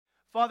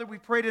Father, we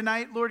pray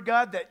tonight, Lord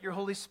God, that your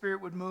Holy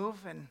Spirit would move.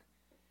 And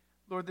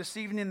Lord, this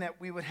evening that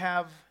we would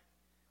have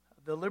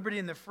the liberty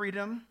and the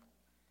freedom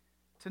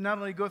to not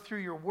only go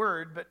through your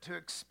word, but to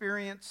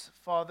experience,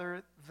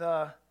 Father,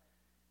 the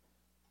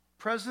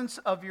presence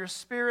of your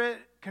Spirit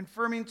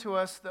confirming to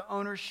us the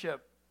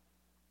ownership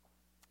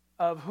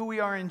of who we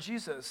are in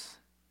Jesus.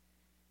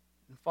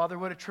 And Father,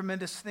 what a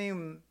tremendous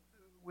theme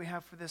we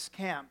have for this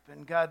camp.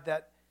 And God,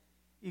 that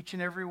each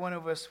and every one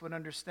of us would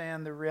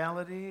understand the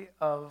reality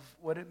of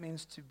what it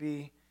means to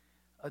be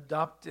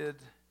adopted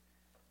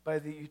by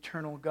the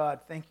eternal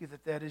God. Thank you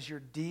that that is your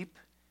deep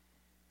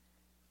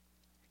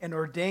and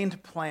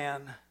ordained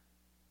plan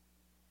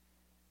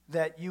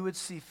that you would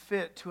see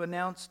fit to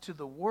announce to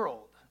the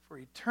world for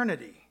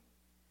eternity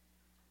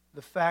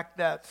the fact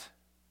that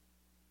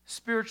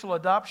spiritual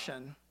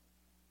adoption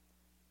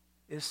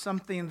is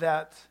something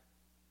that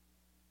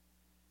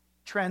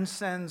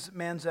transcends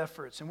man's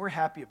efforts, and we're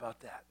happy about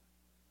that.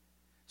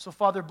 So,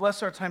 Father,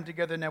 bless our time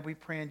together now, we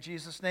pray in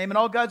Jesus' name. And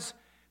all God's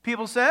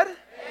people said? Amen.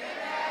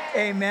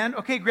 Amen.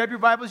 Okay, grab your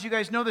Bibles. You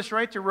guys know this,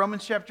 right? To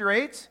Romans chapter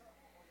 8.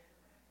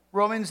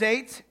 Romans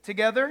 8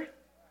 together.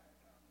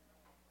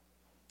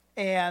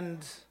 And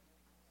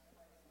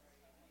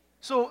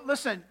so,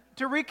 listen,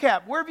 to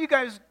recap, where have you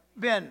guys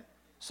been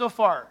so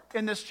far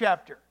in this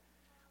chapter?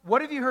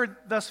 What have you heard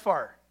thus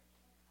far?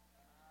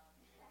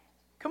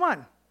 Come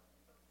on.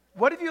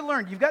 What have you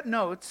learned? You've got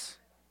notes,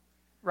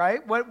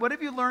 right? What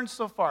have you learned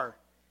so far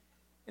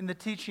in the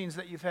teachings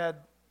that you've had?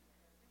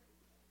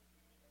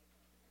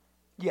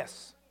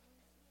 Yes.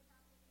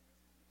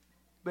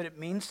 But it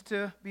means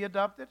to be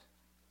adopted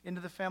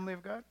into the family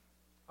of God?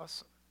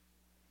 Awesome.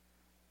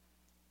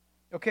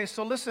 Okay,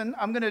 so listen,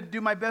 I'm going to do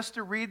my best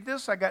to read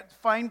this. I got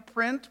fine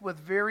print with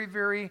very,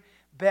 very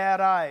bad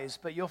eyes,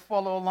 but you'll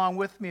follow along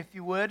with me if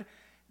you would.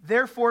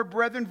 Therefore,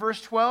 brethren,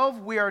 verse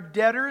 12, we are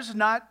debtors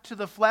not to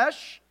the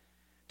flesh,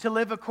 to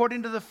live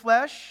according to the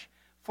flesh.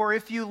 For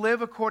if you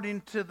live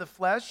according to the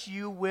flesh,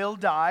 you will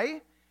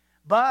die.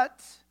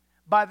 But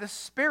by the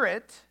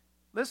Spirit,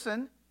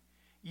 listen,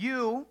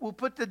 you will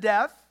put to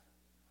death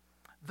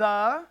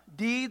the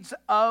deeds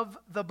of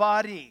the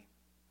body.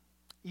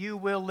 You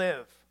will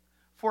live.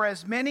 For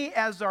as many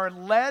as are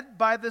led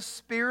by the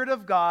Spirit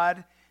of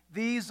God,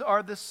 these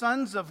are the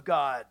sons of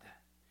God.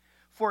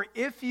 For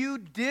if you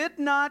did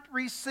not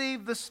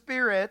receive the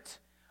spirit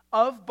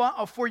of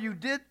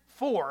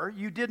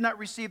you did not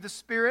receive the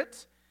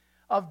spirit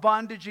of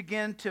bondage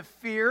again to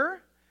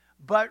fear,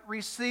 but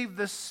receive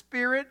the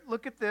Spirit,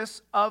 look at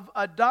this, of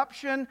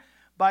adoption,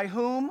 by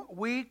whom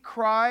we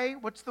cry,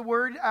 what's the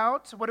word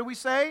out? What do we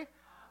say?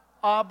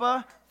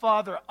 Abba,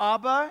 Father.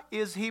 Abba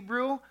is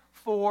Hebrew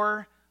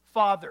for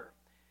Father.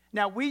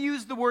 Now, we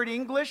use the word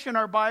English in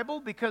our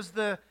Bible because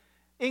the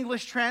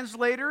English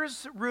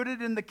translators,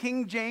 rooted in the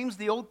King James,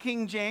 the old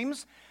King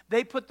James,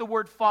 they put the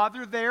word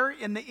Father there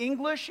in the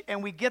English,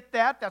 and we get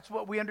that. That's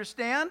what we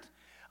understand.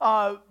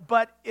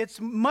 But it's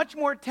much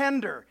more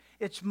tender.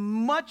 It's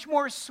much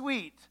more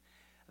sweet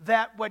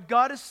that what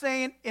God is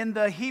saying in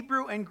the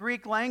Hebrew and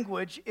Greek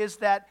language is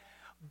that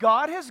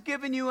God has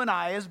given you and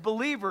I as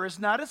believers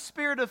not a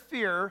spirit of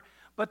fear,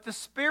 but the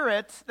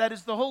Spirit that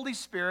is the Holy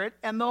Spirit,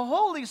 and the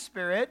Holy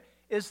Spirit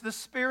is the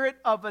Spirit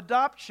of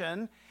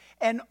adoption,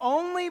 and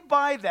only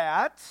by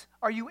that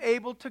are you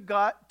able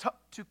to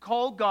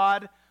call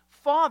God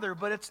Father.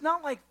 But it's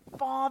not like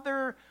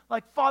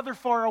Father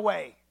far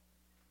away.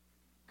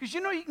 Because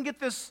you can get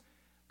this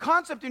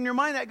concept in your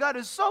mind that God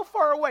is so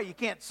far away. You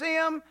can't see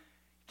Him, you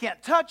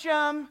can't touch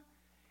Him.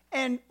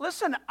 And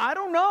listen, I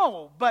don't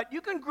know, but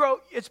you can grow,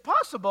 it's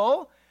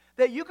possible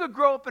that you could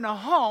grow up in a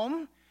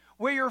home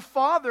where your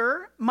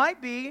father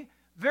might be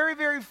very,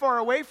 very far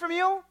away from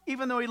you,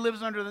 even though he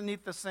lives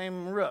underneath the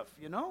same roof.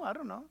 I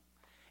don't know.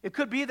 It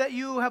could be that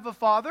you have a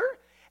father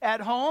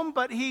at home,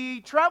 but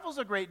he travels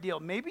a great deal.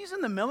 Maybe he's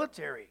in the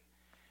military.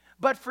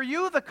 But for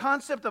you, the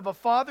concept of a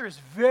father is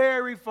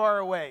very far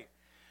away.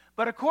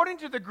 But according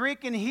to the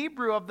Greek and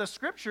Hebrew of the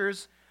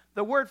Scriptures,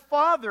 the word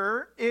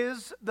father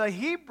is the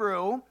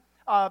Hebrew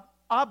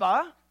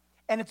Abba,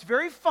 and it's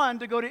very fun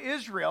to go to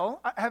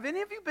Israel. Have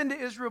any of you been to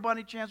Israel by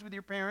any chance with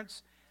your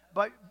parents?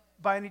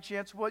 By any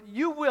chance? Well,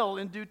 you will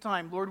in due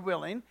time, Lord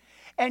willing.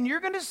 And you're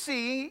going to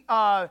see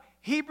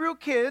Hebrew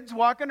kids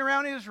walking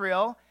around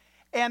Israel,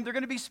 and they're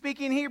going to be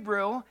speaking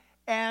Hebrew,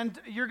 and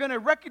you're going to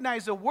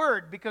recognize a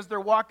word because they're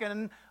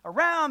walking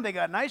around. They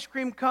got an ice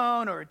cream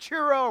cone or a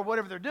churro or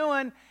whatever they're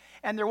doing,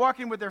 and they're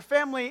walking with their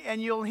family,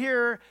 and you'll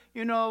hear,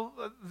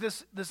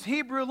 this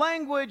Hebrew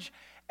language,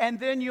 and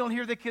then you'll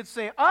hear the kids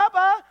say,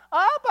 Abba,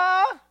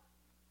 Abba.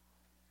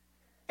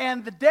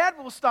 And the dad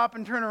will stop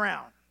and turn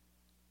around.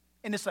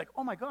 And it's like,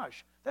 oh my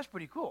gosh, that's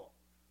pretty cool.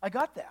 I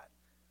got that.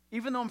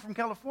 Even though I'm from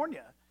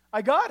California,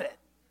 I got it.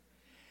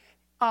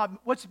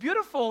 What's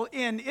beautiful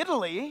in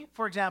Italy,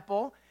 for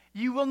example,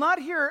 you will not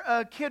hear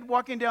a kid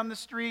walking down the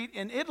street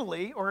in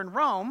Italy or in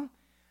Rome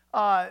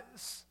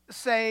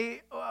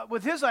say,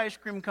 with his ice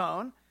cream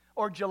cone,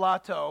 or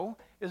gelato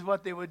is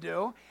what they would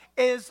do,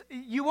 is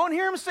you won't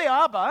hear him say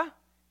Abba.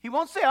 He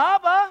won't say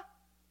Abba,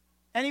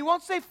 and he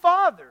won't say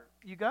Father.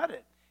 You got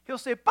it. He'll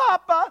say,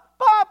 Papa,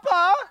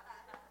 Papa.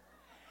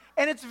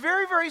 And it's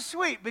very, very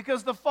sweet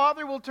because the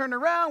father will turn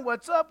around,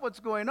 what's up, what's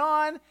going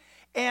on?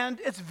 And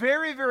it's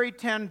very, very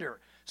tender.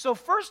 So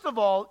first of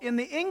all, in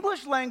the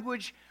English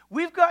language,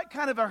 we've got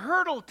kind of a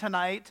hurdle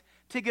tonight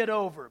to get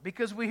over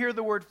because we hear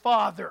the word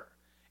father.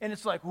 And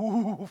it's like,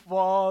 ooh,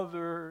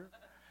 father.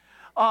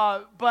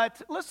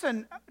 But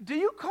listen, do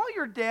you call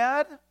your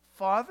dad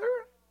father?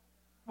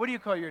 What do you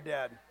call your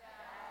dad?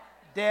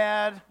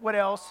 Dad. What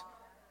else?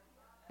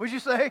 What'd you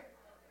say?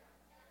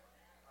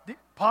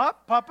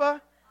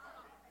 Papa?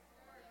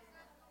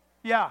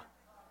 Yeah.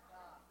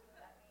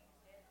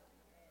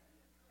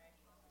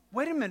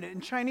 Wait a minute. In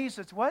Chinese,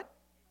 it's what?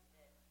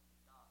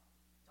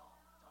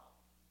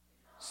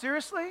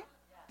 Seriously?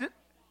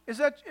 Is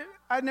that?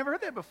 I'd never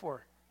heard that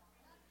before.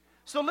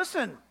 So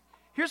listen.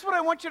 Here's what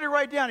I want you to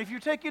write down. If you're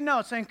taking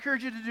notes, I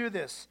encourage you to do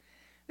this.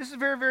 This is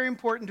very, very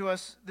important to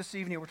us this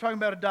evening. We're talking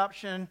about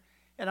adoption,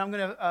 and I'm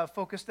going to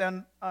focus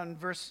down on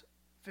verse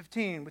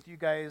 15 with you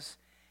guys.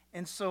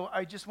 And so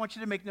I just want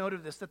you to make note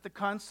of this, that the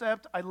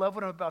concept, I love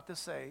what I'm about to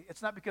say.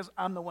 It's not because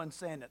I'm the one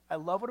saying it. I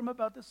love what I'm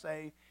about to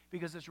say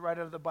because it's right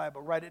out of the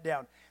Bible. Write it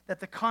down. That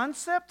the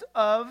concept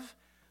of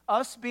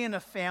us being a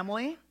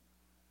family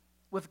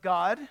with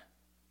God,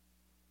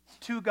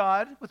 to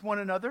God, with one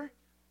another,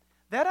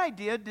 that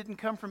idea didn't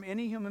come from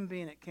any human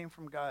being. It came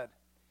from God.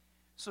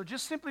 So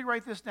just simply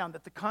write this down,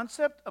 that the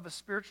concept of a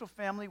spiritual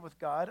family with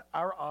God,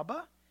 our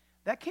Abba,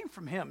 that came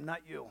from him,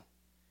 not you.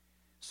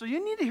 So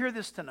you need to hear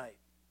this tonight.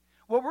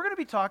 What we're going to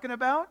be talking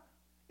about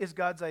is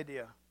God's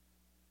idea.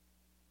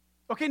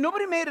 Okay,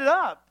 nobody made it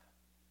up.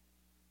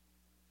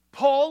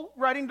 Paul,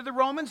 writing to the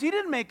Romans, he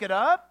didn't make it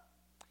up.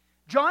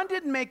 John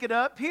didn't make it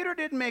up. Peter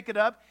didn't make it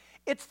up.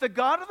 It's the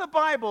God of the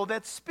Bible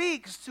that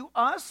speaks to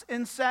us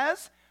and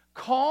says,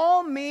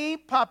 call me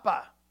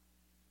Papa.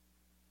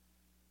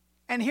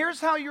 And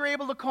here's how you're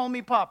able to call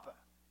me Papa.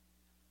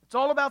 It's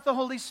all about the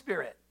Holy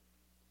Spirit.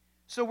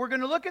 So we're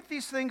going to look at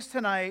these things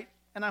tonight,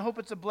 and I hope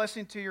it's a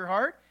blessing to your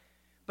heart.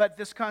 But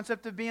this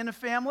concept of being a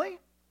family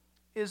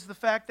is the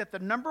fact that the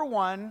number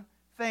one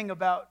thing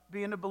about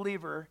being a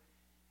believer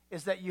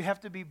is that you have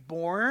to be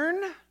born,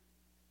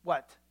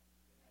 what?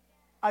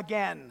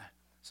 Again.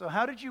 So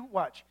how did you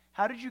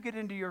get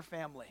into your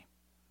family?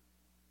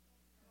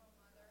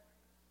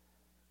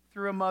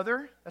 Through a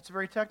mother. That's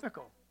very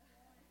technical.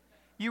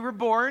 You were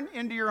born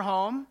into your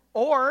home,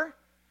 or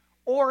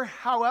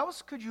how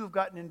else could you have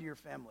gotten into your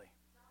family?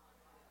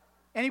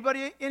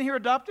 Anybody in here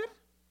adopted?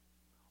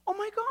 Oh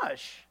my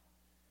gosh.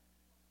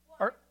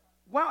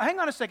 Wow, hang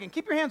on a second.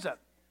 Keep your hands up.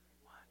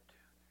 1, 2,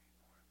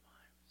 3, 4,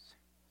 5, 6,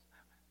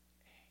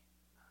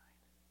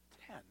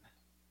 7,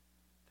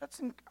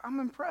 8, 9, 10. I'm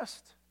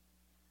impressed.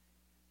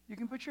 You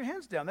can put your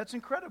hands down. That's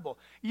incredible.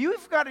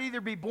 You've got to either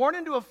be born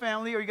into a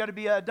family or you got to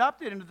be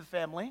adopted into the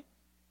family.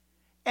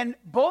 And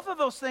both of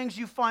those things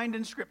you find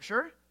in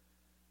Scripture,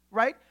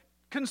 right?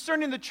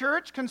 Concerning the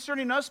church,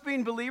 concerning us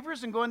being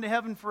believers and going to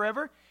heaven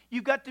forever,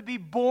 you've got to be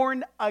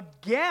born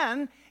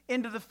again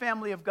into the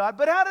family of God.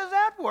 But how does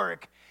that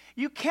work?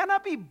 You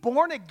cannot be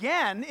born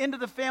again into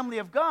the family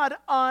of God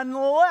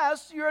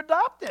unless you're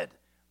adopted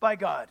by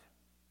God.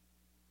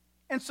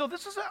 And so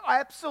this is an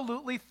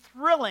absolutely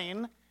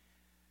thrilling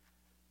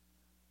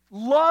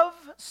love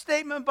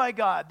statement by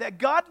God, that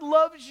God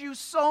loves you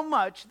so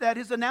much that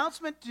his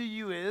announcement to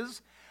you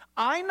is,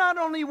 I not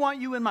only want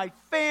you in my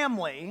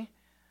family,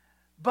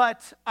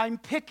 but I'm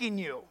picking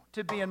you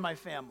to be in my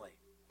family.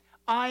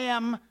 I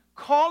am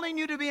calling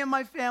you to be in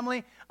my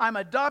family. I'm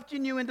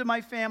adopting you into my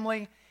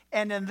family.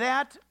 And in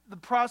that, the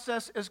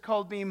process is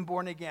called being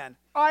born again.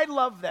 I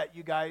love that,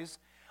 you guys.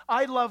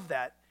 I love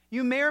that.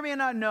 You may or may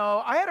not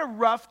know, I had a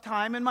rough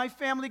time in my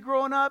family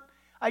growing up.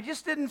 I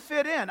just didn't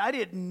fit in. I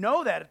didn't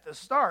know that at the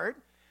start.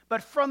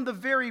 But from the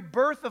very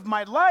birth of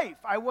my life,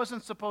 I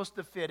wasn't supposed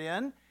to fit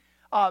in.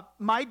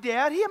 My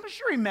dad, I'm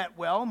sure he meant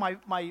well,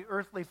 my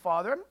earthly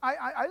father.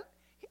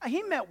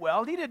 He meant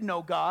well. He didn't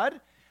know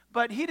God.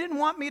 But he didn't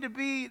want me to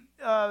be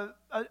a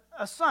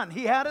son.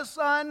 He had a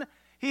son.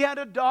 He had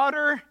a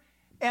daughter.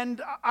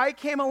 And I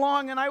came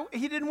along, and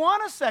he didn't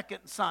want a second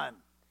son.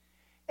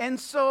 And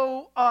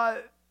so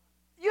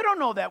you don't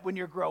know that when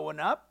you're growing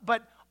up.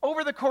 But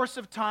over the course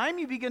of time,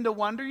 you begin to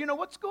wonder,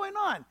 what's going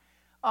on?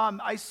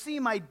 I see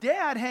my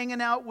dad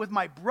hanging out with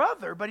my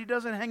brother, but he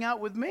doesn't hang out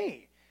with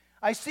me.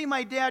 I see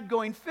my dad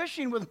going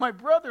fishing with my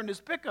brother in his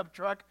pickup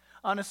truck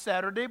on a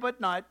Saturday, but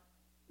not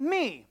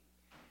me.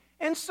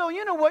 And so,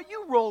 you know what?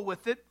 You roll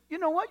with it. You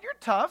know what? You're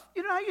tough.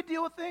 You know how you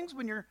deal with things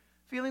when your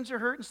feelings are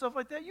hurt and stuff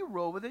like that? You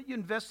roll with it. You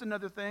invest in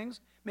other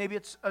things. Maybe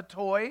it's a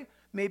toy.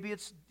 Maybe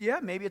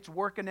it's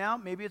working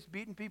out. Maybe it's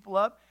beating people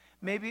up.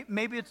 Maybe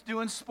it's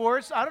doing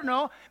sports. I don't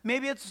know.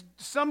 Maybe it's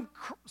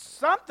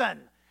something.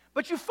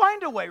 But you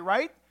find a way,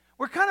 right?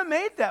 We're kind of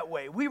made that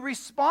way. We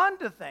respond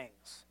to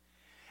things.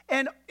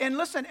 And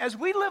listen, as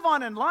we live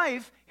on in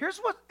life, here's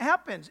what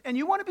happens. And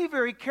you want to be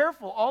very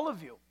careful, all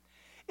of you,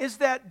 is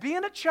that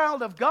being a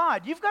child of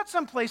God, you've got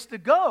some place to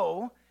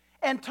go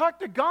and talk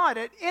to God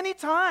at any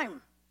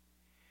time.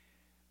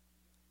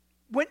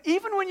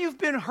 even when you've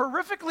been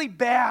horrifically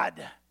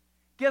bad,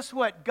 guess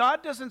what?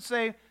 God doesn't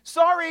say,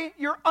 sorry,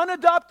 you're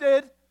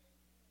unadopted.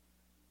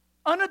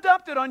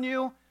 Unadopted on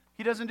you.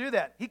 He doesn't do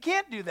that. He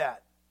can't do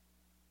that.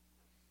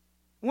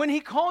 When he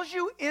calls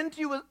you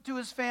into to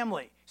his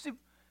family. See,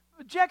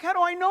 Jack, how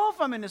do I know if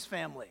I'm in his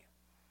family?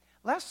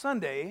 Last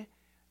Sunday,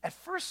 at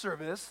first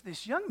service,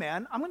 this young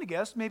man, I'm going to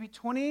guess maybe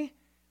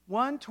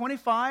 21,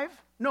 25,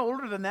 no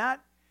older than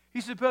that. He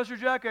said, Pastor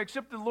Jack, I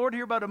accepted the Lord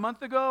here about a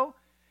month ago,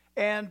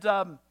 and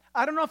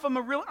I don't know if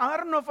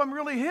I'm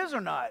really his or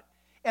not.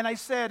 And I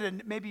said,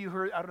 and maybe you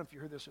heard, I don't know if you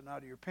heard this or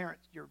not, or your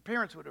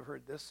parents would have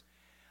heard this.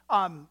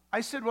 I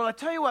said, well, I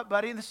tell you what,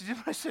 buddy, and this is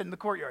what I said in the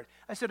courtyard.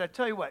 I said, I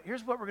tell you what,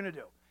 here's what we're going to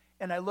do.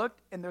 And I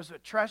looked, and there's a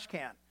trash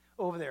can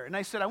over there. And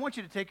I said, I want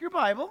you to take your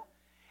Bible,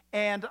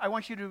 and I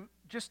want you to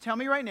just tell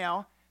me right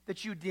now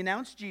that you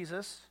denounce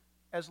Jesus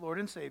as Lord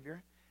and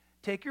Savior.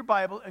 Take your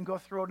Bible and go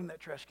throw it in that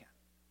trash can.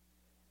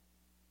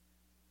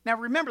 Now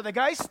remember, the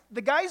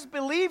guy's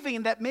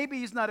believing that maybe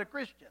he's not a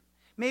Christian.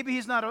 Maybe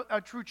he's not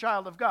a true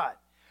child of God.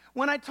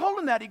 When I told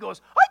him that, he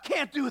goes, I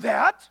can't do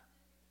that.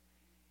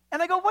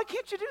 And I go, why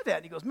can't you do that?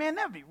 And he goes, man,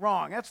 that would be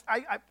wrong.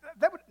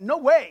 No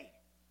way.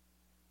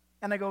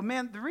 And I go,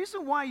 man, the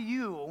reason why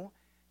you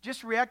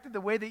just reacted the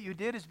way that you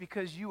did is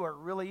because you are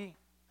really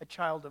a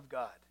child of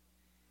God.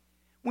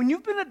 When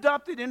you've been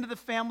adopted into the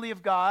family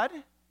of God,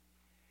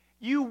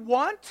 you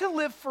want to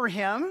live for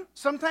him.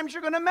 Sometimes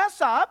you're going to mess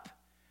up.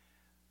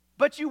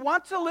 But you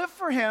want to live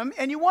for him,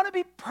 and you want to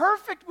be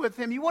perfect with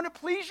him. You want to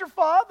please your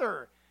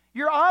father,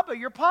 your Abba,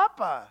 your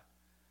Papa.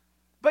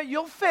 But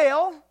you'll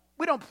fail.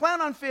 We don't plan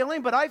on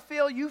failing, but I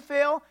fail, you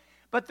fail.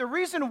 But the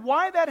reason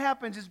why that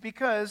happens is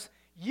because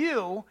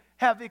you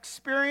have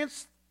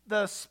experienced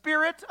the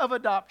spirit of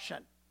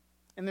adoption.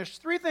 And there's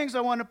three things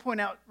I want to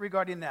point out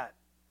regarding that.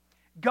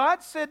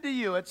 God said to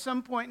you at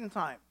some point in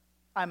time,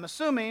 I'm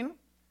assuming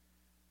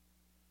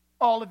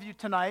all of you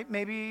tonight,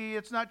 maybe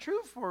it's not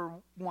true for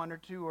one or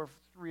two or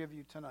three of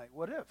you tonight.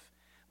 What if?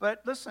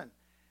 But listen,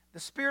 the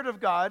Spirit of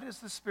God is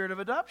the Spirit of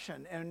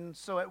adoption. And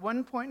so at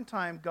one point in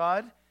time,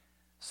 God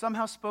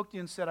somehow spoke to you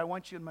and said, I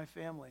want you in my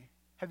family.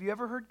 Have you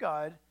ever heard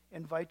God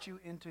invite you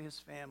into his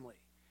family?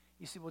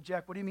 You say, well,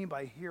 Jack, what do you mean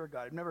by hear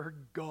God? I've never heard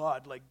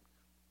God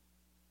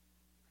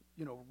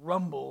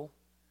rumble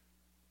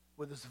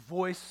with his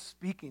voice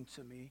speaking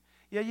to me.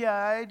 Yeah,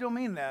 I don't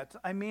mean that.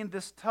 I mean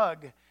this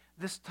tug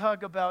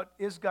about,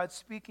 is God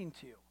speaking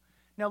to you?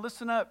 Now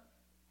listen up.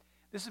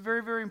 This is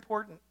very, very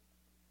important.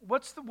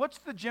 What's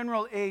the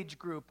general age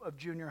group of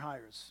junior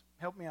hires?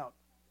 Help me out.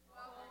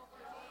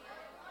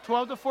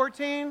 12 to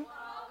 14?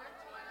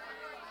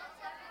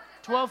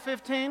 12,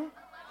 15?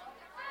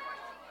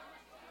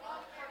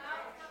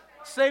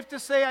 Safe to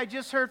say I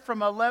just heard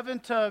from 11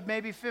 to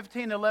maybe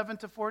 15, 11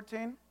 to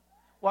 14.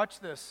 Watch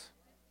this.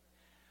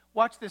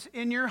 Watch this.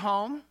 In your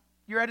home,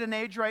 you're at an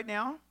age right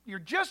now, you're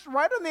just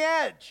right on the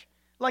edge.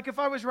 Like if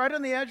I was right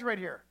on the edge right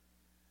here.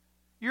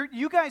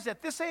 You guys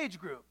at this age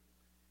group,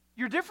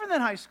 you're different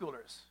than high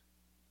schoolers.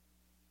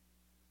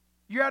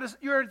 You're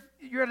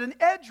at an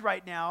edge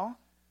right now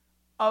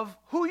of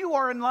who you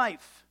are in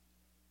life.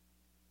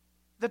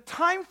 The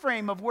time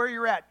frame of where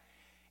you're at.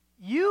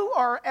 You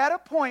are at a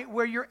point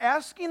where you're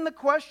asking the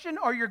question,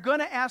 or you're going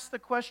to ask the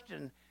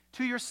question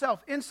to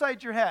yourself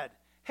inside your head.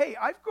 Hey,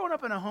 I've grown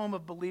up in a home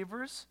of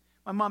believers.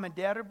 My mom and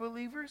dad are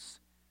believers.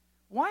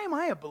 Why am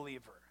I a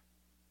believer?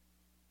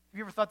 Have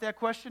you ever thought that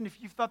question? If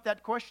you've thought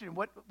that question,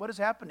 what is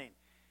happening?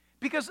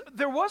 Because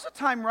there was a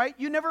time, right?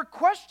 You never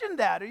questioned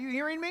that. Are you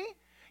hearing me?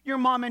 Your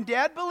mom and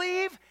dad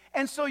believe,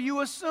 and so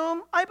you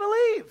assume, I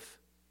believe.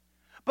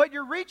 But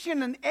you're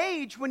reaching an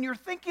age when you're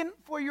thinking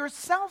for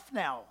yourself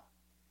now.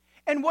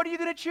 And what are you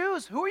going to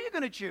choose? Who are you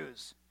going to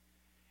choose?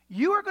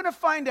 You are going to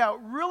find out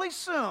really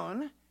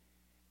soon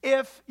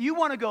if you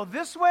want to go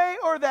this way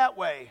or that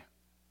way.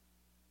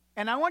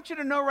 And I want you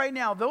to know right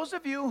now, those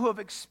of you who have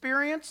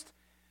experienced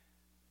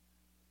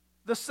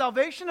the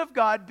salvation of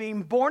God,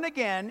 being born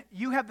again,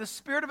 you have the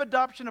spirit of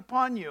adoption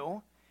upon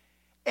you.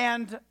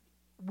 And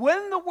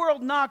when the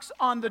world knocks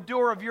on the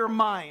door of your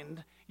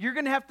mind, you're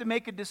going to have to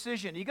make a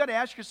decision. You got to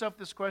ask yourself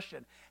this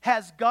question.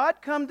 Has God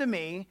come to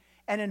me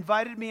and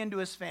invited me into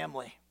his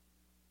family?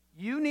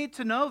 You need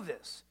to know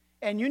this,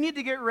 and you need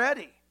to get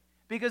ready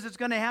because it's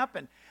going to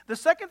happen. The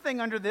second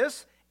thing under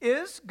this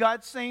is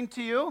God saying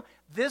to you,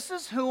 this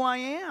is who I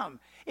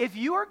am. If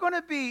you are going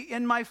to be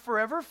in my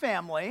forever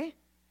family,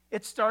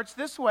 it starts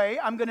this way.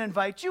 I'm going to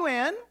invite you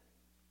in.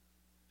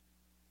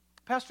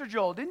 Pastor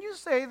Joel, didn't you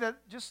say that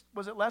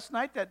was it last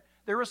night that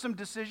there were some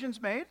decisions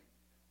made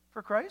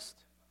for Christ?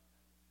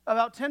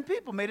 About 10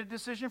 people made a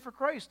decision for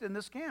Christ in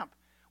this camp.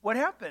 What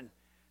happened?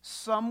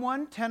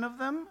 10 of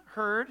them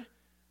heard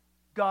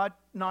God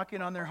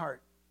knocking on their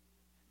heart.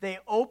 They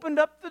opened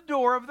up the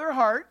door of their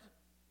heart,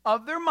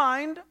 of their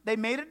mind. They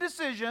made a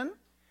decision.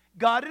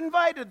 God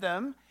invited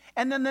them.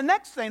 And then the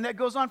next thing that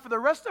goes on for the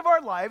rest of our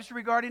lives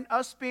regarding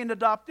us being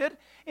adopted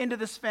into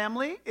this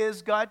family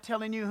is God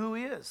telling you who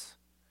he is.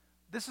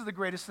 This is the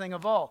greatest thing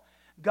of all.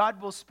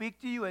 God will speak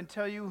to you and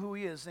tell you who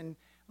he is. And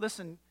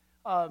listen,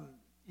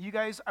 you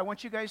guys, I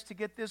want you guys to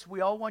get this.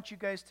 We all want you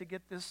guys to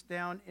get this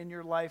down in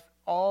your life.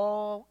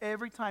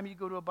 Every time you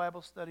go to a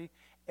Bible study,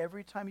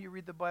 every time you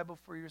read the Bible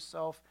for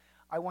yourself,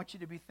 I want you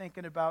to be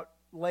thinking about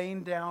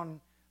laying down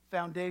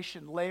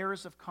foundation,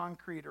 layers of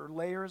concrete or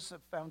layers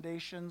of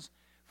foundations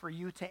for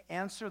you to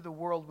answer the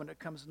world when it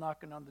comes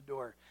knocking on the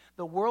door.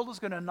 The world is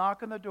going to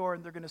knock on the door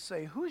and they're going to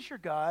say, "Who's your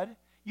God?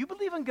 You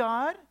believe in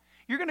God?"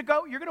 You're going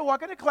to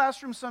walk in a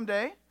classroom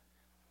someday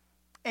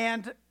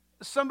and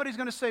somebody's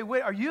going to say,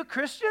 "Wait, are you a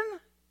Christian?"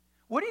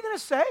 What are you going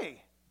to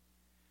say?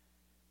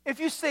 If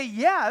you say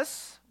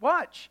yes,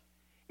 watch.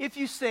 If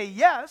you say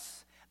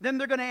yes, then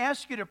they're going to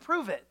ask you to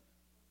prove it.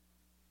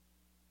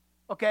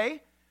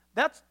 Okay?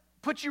 That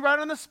puts you right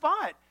on the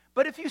spot.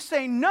 But if you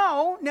say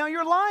no, now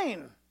you're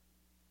lying.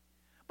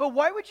 But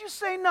why would you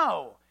say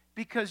no?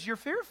 Because you're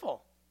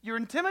fearful. You're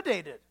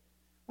intimidated.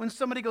 When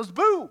somebody goes,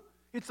 "Boo,"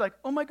 it's like,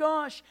 "Oh my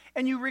gosh,"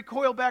 and you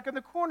recoil back in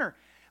the corner.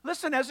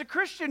 Listen, as a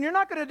Christian, you're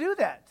not going to do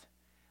that.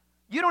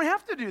 You don't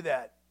have to do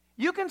that.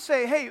 You can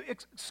say, "Hey,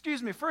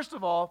 excuse me, first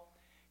of all,"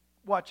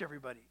 watch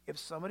everybody. If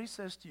somebody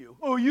says to you,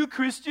 "Oh, you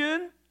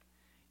Christian?"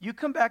 You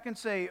come back and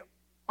say,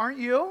 "Aren't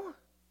you?"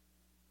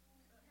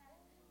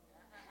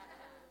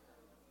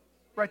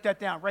 Write that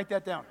down. Write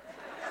that down.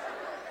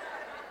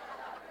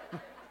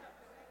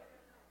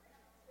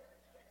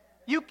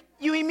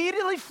 You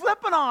immediately flip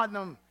it on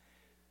them.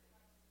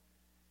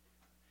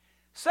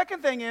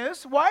 Second thing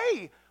is,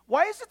 why?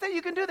 Why is it that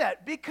you can do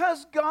that?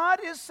 Because God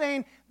is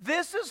saying,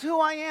 "This is who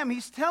I am."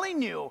 He's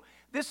telling you,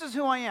 "This is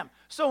who I am."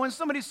 So when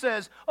somebody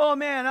says, "Oh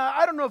man,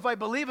 I don't know if I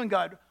believe in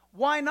God,"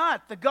 why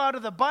not? The God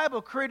of the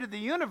Bible created the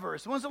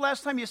universe. When's the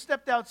last time you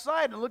stepped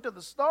outside and looked at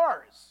the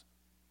stars?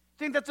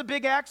 Think that's a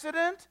big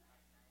accident?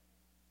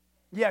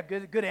 Yeah,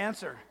 good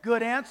answer.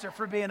 Good answer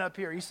for being up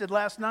here. He said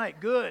last night.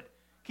 Good.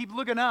 Keep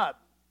looking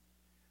up.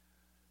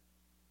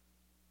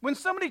 When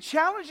somebody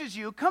challenges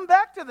you, come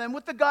back to them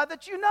with the God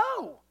that you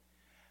know.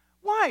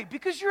 Why?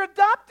 Because you're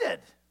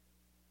adopted.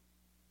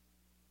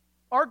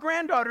 Our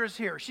granddaughter is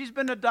here. She's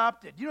been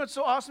adopted. You know what's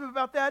so awesome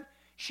about that?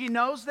 She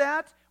knows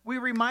that. We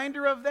remind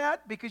her of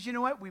that because you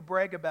know what? We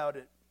brag about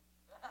it.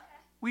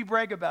 We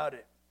brag about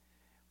it.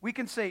 We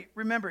can say,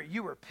 "Remember,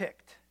 you were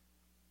picked."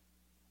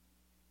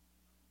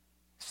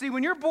 See,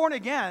 when you're born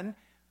again,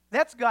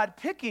 that's God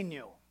picking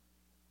you.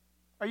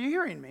 Are you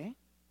hearing me?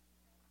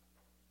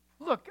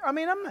 Look, I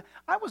mean,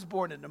 I was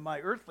born into my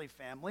earthly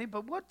family,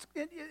 but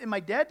and my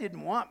dad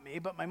didn't want me,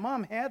 but my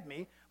mom had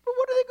me. But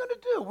what are they going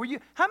to do?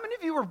 How many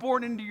of you were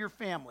born into your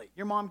family?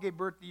 Your mom gave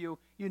birth to you.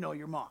 You know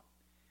your mom.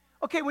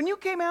 Okay, when you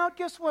came out,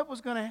 guess what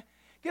was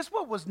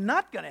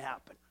not going to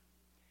happen?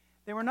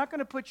 They were not going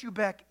to put you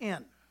back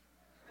in.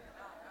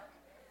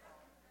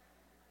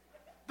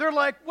 They're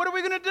like, "What are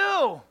we going to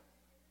do?"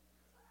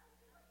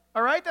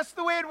 All right, that's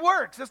the way it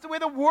works. That's the way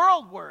the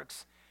world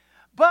works.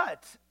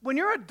 But when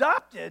you're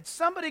adopted,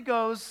 somebody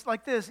goes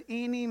like this,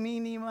 "Eeny,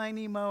 meeny,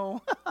 miny,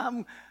 mo."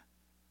 I'm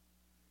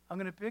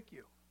going to pick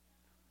you.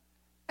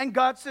 And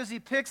God says He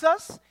picks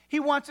us. He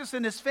wants us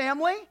in His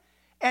family.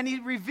 And He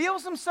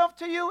reveals Himself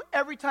to you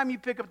every time you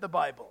pick up the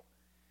Bible.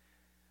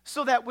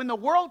 So that when the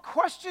world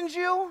questions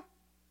you,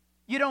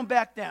 you don't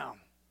back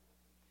down.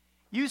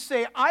 You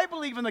say, "I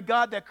believe in the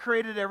God that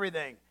created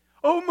everything."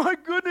 "Oh my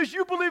goodness,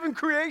 you believe in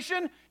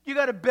creation? You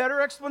got a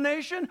better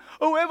explanation?"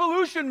 "Oh,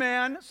 evolution,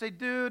 man." Say,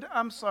 "Dude,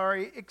 I'm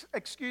sorry.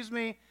 Excuse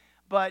me,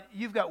 but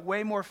you've got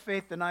way more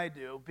faith than I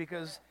do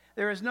because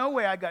there is no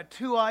way I got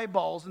two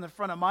eyeballs in the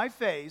front of my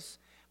face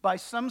by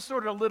some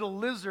sort of little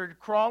lizard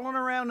crawling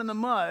around in the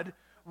mud,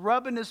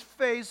 rubbing his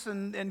face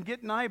and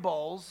getting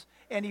eyeballs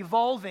and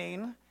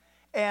evolving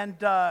and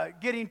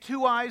getting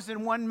two eyes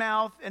and one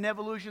mouth, and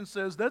evolution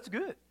says, that's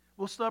good.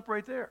 We'll stop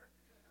right there."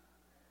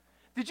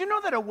 Did you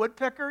know that a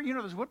woodpecker,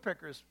 there's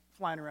woodpeckers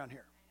flying around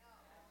here.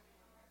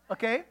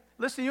 Okay?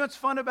 Listen, you know what's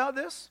fun about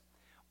this?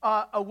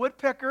 A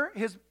woodpecker,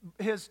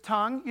 his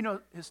tongue,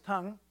 his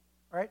tongue,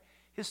 right?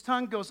 His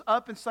tongue goes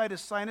up inside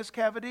his sinus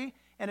cavity,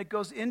 and it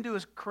goes into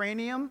his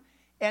cranium,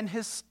 and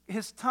his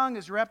tongue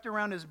is wrapped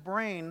around his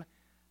brain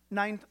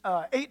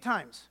 8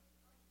 times.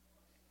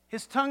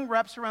 His tongue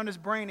wraps around his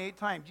brain 8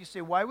 times. You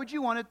say, why would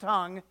you want a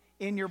tongue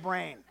in your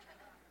brain?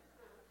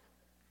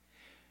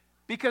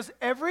 Because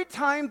every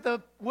time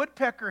the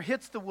woodpecker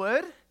hits the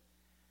wood,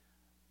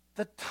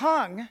 the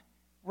tongue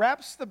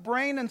wraps the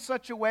brain in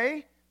such a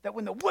way that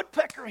when the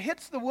woodpecker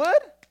hits the wood,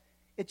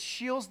 it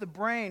shields the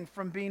brain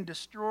from being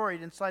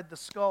destroyed inside the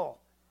skull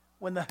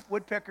when the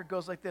woodpecker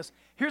goes like this.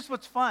 Here's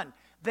what's fun.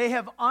 They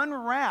have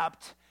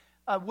unwrapped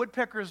a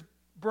woodpecker's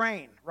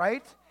brain,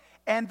 right?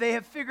 And they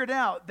have figured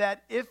out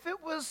that if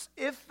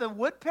the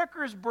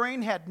woodpecker's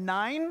brain had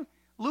 9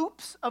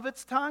 loops of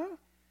its tongue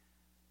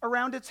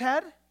around its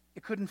head,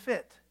 it couldn't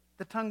fit.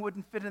 The tongue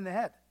wouldn't fit in the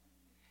head.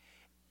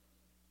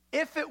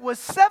 If it was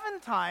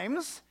 7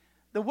 times,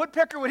 the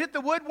woodpecker would hit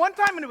the wood 1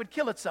 time and it would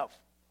kill itself.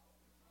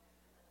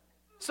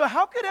 So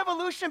how could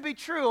evolution be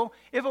true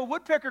if a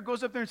woodpecker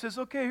goes up there and says,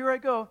 okay, here I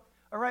go.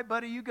 All right,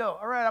 buddy, you go.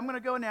 All right, I'm going to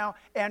go now.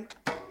 And,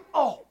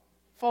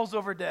 falls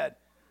over dead.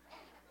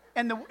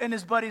 And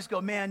his buddies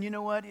go, man, you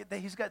know what?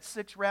 He's got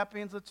 6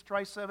 wrappings. Let's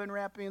try 7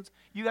 wrappings.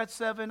 You got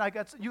 7. I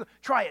got 7. You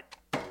try it.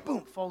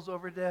 Boom, falls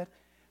over dead.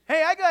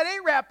 Hey, I got 8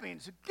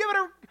 wrappings.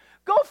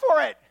 Go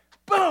for it.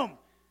 Boom.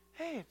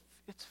 Hey,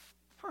 it's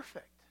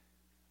perfect.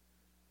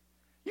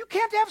 You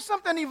can't have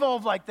something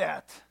evolve like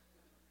that.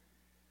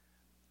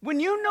 When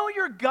you know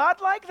your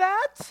God like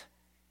that,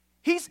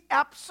 he's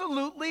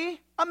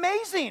absolutely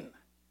amazing.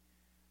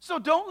 So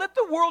don't let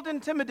the world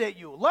intimidate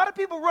you. A lot of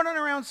people running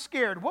around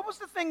scared. What was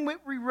the thing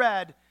we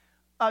read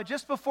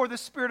just before the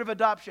spirit of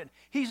adoption?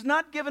 He's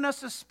not given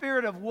us a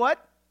spirit of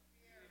what?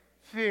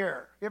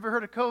 Fear. You ever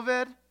heard of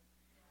COVID?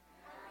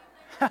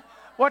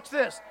 Watch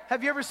this.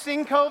 Have you ever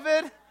seen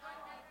COVID? Have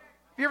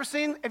you ever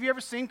seen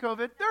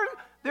COVID?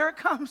 There it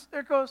comes. There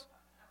it goes.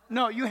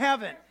 No, you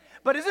haven't.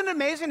 But isn't it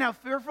amazing how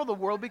fearful the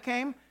world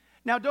became?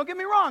 Now, don't get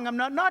me wrong. I'm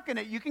not knocking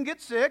it. You can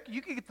get sick.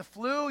 You could get the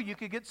flu. You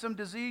could get some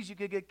disease. You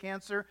could get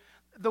cancer.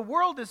 The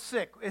world is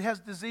sick. It has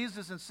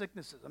diseases and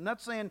sicknesses. I'm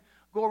not saying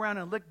go around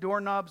and lick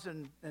doorknobs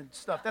and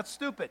stuff. That's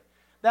stupid.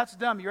 That's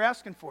dumb. You're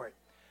asking for it.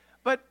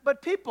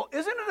 But people,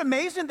 isn't it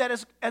amazing that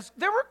as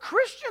there were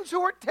Christians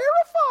who were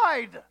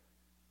terrified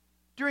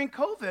during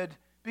COVID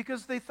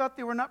because they thought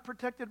they were not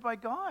protected by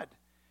God?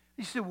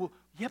 You say, well,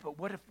 yeah, but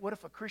what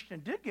if a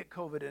Christian did get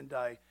COVID and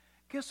die?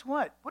 Guess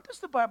what? What does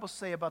the Bible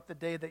say about the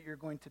day that you're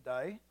going to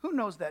die? Who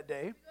knows that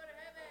day? We go to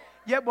heaven.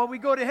 Yeah, well, we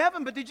go to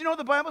heaven, but did you know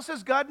the Bible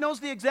says God knows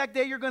the exact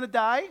day you're going to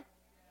die? Yeah.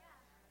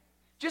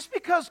 Just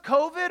because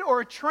COVID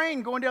or a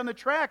train going down the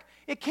track,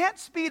 it can't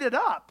speed it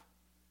up.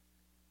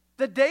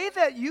 The day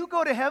that you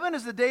go to heaven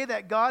is the day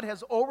that God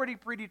has already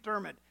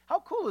predetermined. How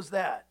cool is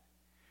that?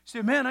 You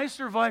say, man, I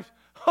survived.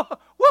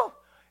 Whoa,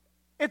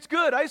 it's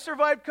good. I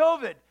survived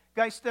COVID.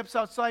 Guy steps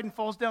outside and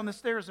falls down the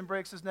stairs and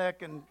breaks his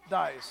neck and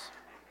dies.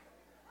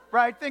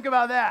 Right? Think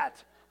about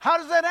that. How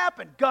does that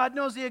happen? God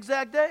knows the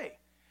exact day.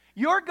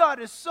 Your God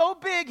is so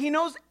big, he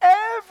knows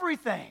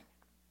everything.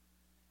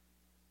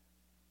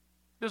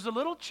 There's a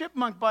little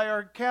chipmunk by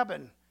our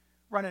cabin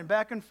running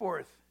back and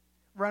forth,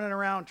 running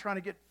around trying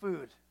to get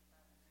food.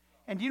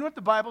 And do you know what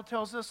the Bible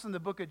tells us in the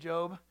book of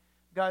Job?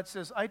 God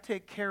says, I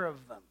take care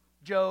of them.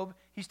 Job,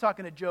 he's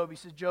talking to Job. He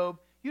says, Job,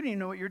 you don't even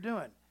know what you're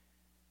doing.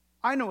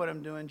 I know what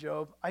I'm doing,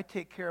 Job. I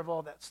take care of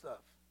all that stuff.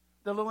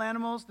 The little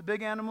animals, the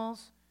big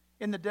animals,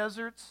 in the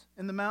deserts,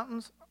 in the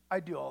mountains, I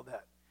do all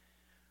that.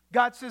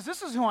 God says,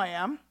 this is who I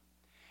am.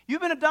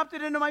 You've been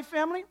adopted into my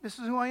family. This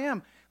is who I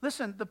am.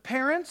 Listen, the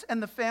parents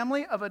and the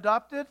family of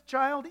adopted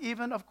child,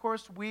 even, of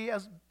course, we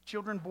as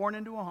children born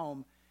into a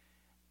home,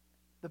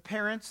 the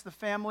parents, the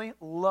family,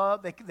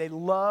 they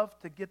love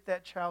to get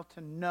that child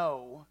to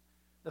know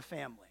the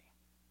family.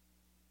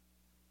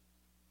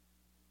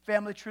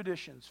 Family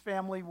traditions,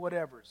 family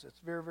whatevers. It's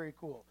very, very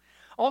cool.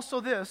 Also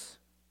this,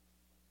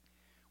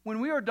 when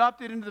we are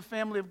adopted into the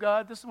family of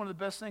God, this is one of the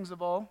best things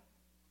of all.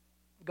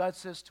 God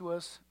says to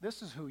us,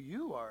 this is who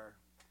you are.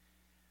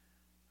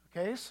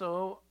 Okay,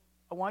 so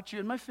I want you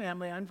in my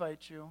family. I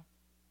invite you.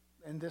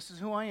 And this is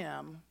who I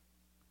am.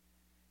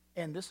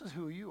 And this is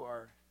who you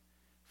are.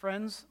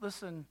 Friends,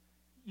 listen,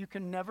 you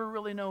can never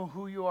really know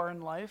who you are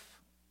in life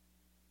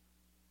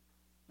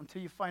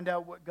until you find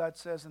out what God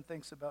says and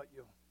thinks about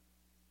you.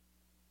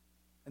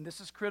 And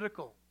this is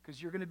critical because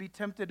you're going to be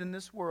tempted in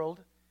this world.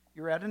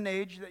 You're at an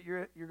age that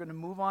you're going to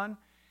move on,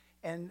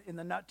 and in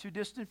the not too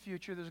distant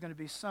future, there's going to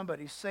be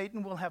somebody.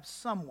 Satan will have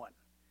someone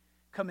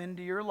come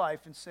into your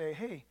life and say,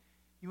 hey,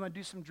 you want to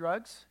do some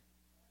drugs?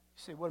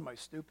 You say, what, am I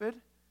stupid?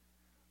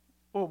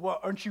 Oh,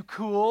 what, aren't you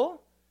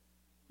cool?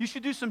 You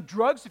should do some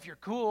drugs if you're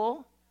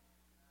cool.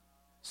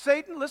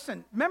 Satan,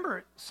 listen,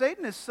 remember,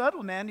 Satan is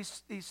subtle, man.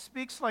 He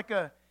speaks like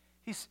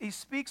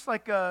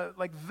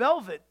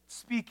velvet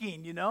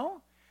speaking, you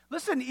know?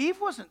 Listen,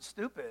 Eve wasn't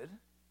stupid.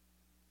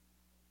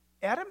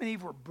 Adam and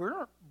Eve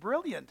were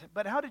brilliant,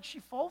 but how did she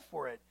fall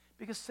for it?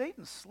 Because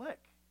Satan's slick.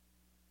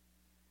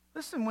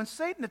 Listen, when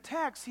Satan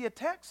attacks, he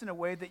attacks in a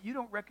way that you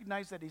don't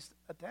recognize that he's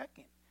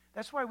attacking.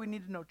 That's why we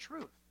need to know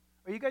truth.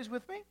 Are you guys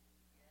with me?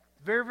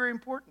 Very, very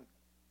important.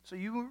 So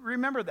you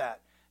remember that.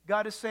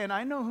 God is saying,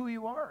 I know who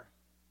you are.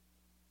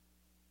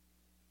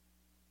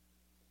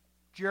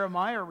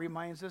 Jeremiah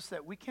reminds us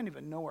that we can't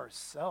even know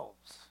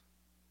ourselves.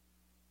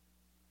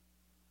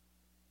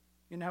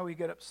 You know how we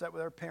get upset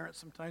with our parents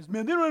sometimes?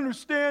 Man, they don't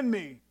understand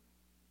me.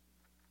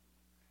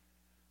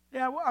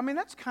 Yeah, well, I mean,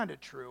 that's kind of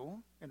true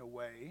in a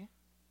way.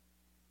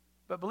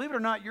 But believe it or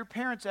not, your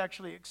parents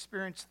actually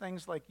experienced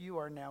things like you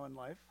are now in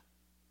life.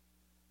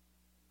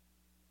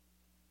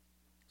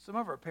 Some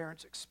of our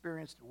parents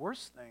experienced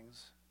worse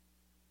things.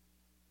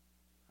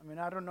 I mean,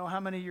 I don't know how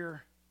many of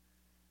your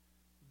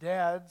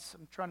dads,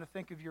 I'm trying to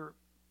think of your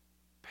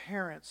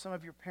parents, some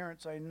of your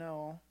parents I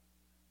know.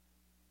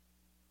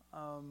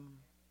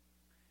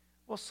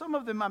 Well, some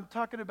of them I'm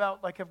talking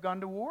about like have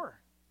gone to war.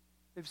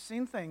 They've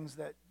seen things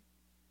that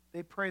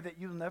they pray that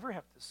you'll never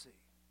have to see.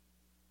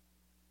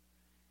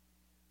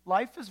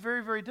 Life is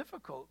very, very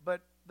difficult,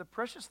 but the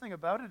precious thing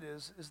about it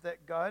is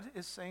that God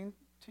is saying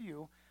to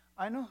you,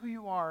 I know who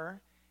you are,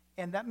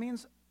 and that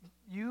means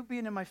you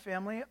being in my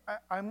family,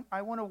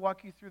 I want to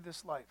walk you through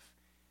this life.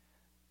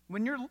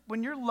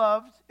 When you're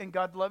loved and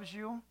God loves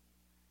you,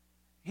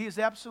 He is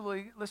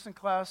absolutely, listen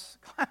class,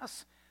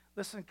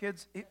 listen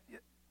kids,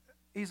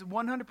 He's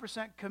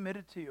 100%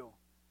 committed to you.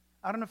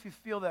 I don't know if you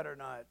feel that or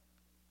not.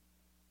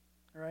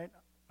 All right?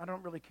 I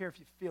don't really care if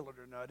you feel it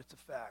or not. It's a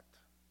fact.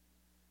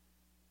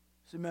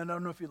 Say, man, I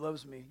don't know if He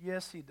loves me.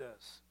 Yes, He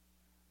does.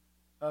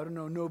 I don't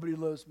know, nobody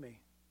loves me.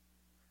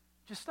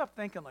 Just stop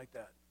thinking like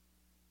that.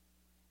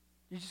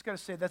 You just got to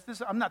say,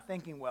 I'm not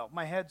thinking well.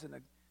 My head's in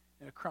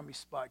a crummy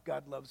spot.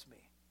 God loves me.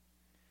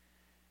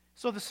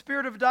 So the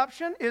spirit of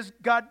adoption is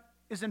God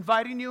is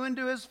inviting you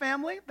into His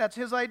family. That's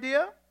His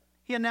idea.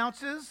 He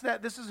announces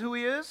that this is who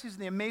He is. He's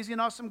the amazing,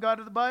 awesome God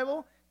of the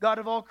Bible, God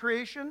of all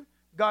creation,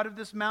 God of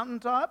this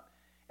mountaintop.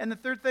 And the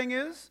third thing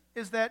is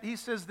that He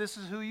says this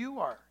is who you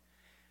are.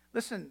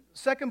 Listen,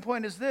 second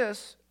point is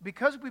this.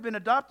 Because we've been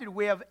adopted,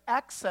 we have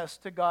access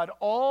to God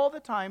all the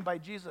time by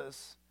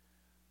Jesus.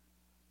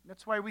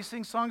 That's why we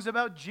sing songs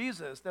about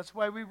Jesus. That's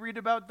why we read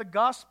about the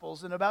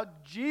Gospels and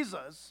about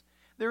Jesus.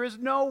 There is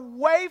no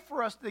way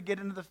for us to get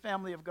into the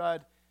family of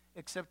God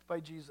except by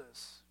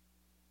Jesus.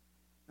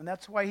 And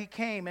that's why He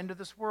came into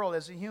this world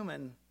as a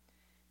human.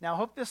 Now, I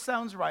hope this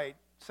sounds right.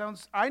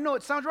 I know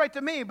it sounds right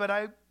to me,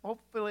 but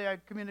hopefully I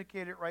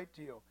communicate it right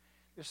to you.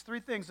 There's three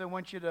things I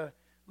want you to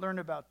learn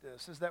about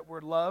this, is that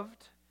we're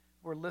loved,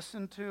 we're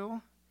listened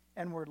to,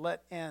 and we're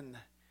let in.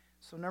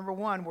 So number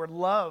one, we're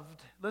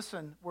loved.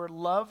 Listen, we're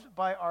loved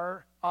by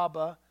our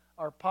Abba,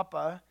 our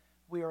Papa.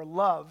 We are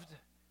loved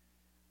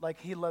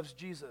like He loves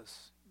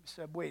Jesus. You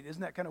said, wait,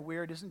 isn't that kind of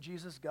weird? Isn't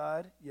Jesus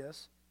God?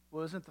 Yes.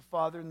 Well, isn't the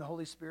Father and the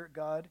Holy Spirit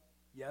God?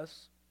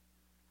 Yes.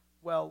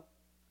 Well,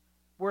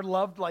 we're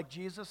loved like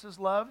Jesus is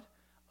loved.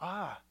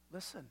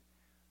 Listen,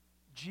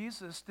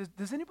 Jesus,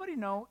 does anybody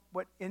know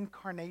what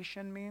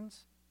incarnation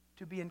means?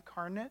 To be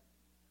incarnate?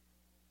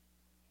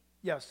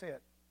 Yeah, say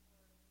it.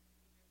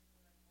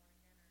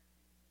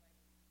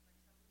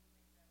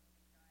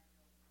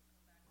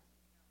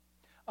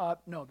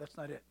 No, that's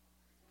not it.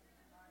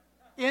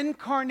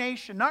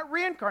 Incarnation, not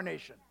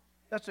reincarnation.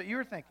 That's what you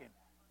were thinking.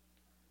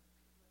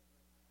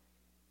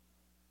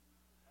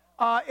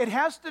 It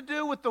has to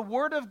do with the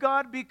Word of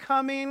God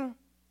becoming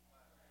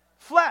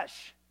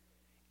flesh.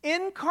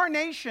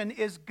 Incarnation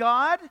is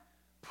God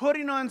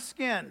putting on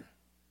skin.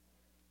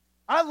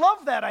 I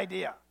love that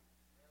idea.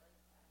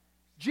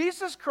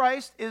 Jesus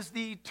Christ is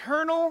the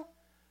eternal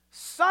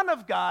Son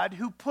of God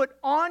who put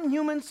on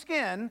human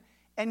skin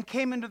and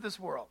came into this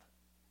world.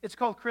 It's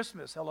called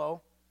Christmas,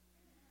 hello.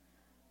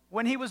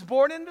 When He was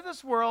born into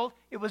this world,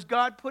 it was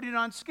God putting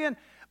on skin.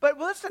 But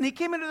listen, He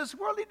came into this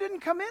world, He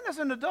didn't come in as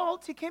an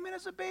adult. He came in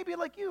as a baby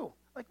like you,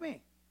 like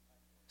me.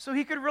 So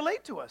He could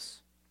relate to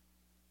us,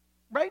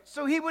 right?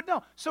 So He would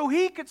know. So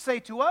He could say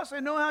to us, I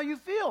know how you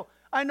feel.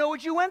 I know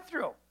what you went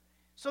through.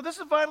 So this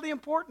is vitally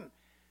important.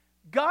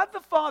 God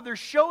the Father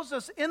shows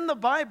us in the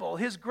Bible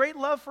His great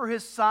love for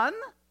His Son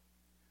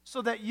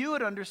so that you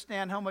would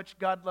understand how much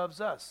God loves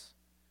us.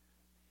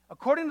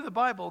 According to the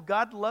Bible,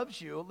 God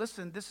loves you.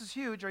 Listen, this is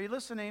huge. Are you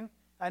listening?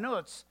 I know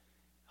it's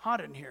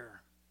hot in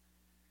here.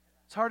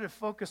 It's hard to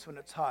focus when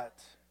it's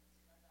hot.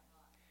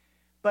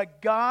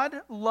 But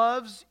God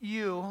loves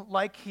you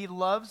like He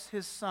loves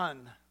His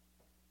Son.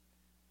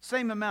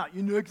 Same amount.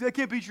 You know, that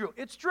can't be true.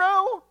 It's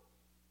true.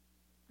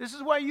 This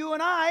is why you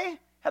and I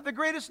have the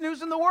greatest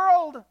news in the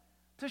world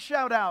to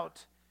shout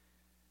out.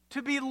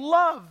 To be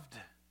loved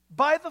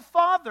by the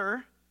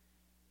Father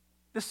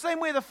the same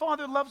way the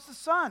Father loves the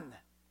Son.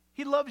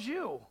 He loves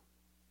you.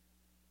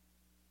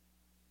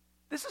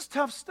 This is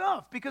tough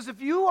stuff, because if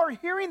you are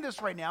hearing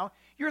this right now,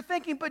 you're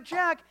thinking, but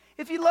Jack,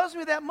 if He loves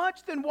me that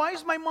much, then why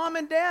is my mom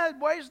and dad,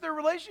 why is their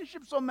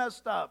relationship so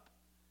messed up?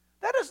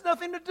 That has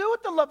nothing to do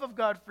with the love of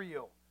God for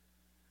you.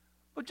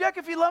 But Jack,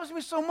 if He loves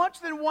me so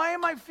much, then why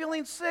am I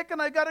feeling sick and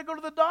I got to go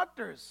to the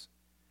doctors?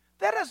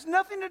 That has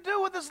nothing to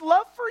do with His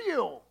love for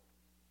you.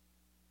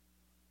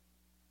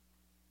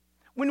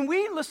 When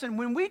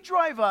we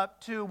drive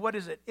up to, what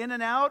is it,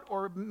 In-N-Out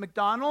or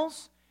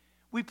McDonald's,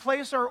 we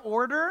place our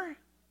order.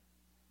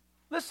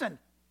 Listen,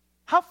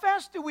 how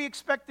fast do we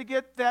expect to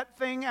get that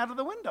thing out of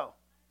the window?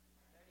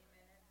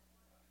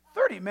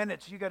 30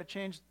 minutes. You got to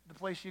change the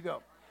place you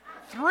go.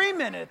 3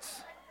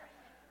 minutes.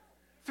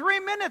 3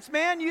 minutes,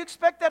 man. You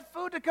expect that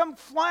food to come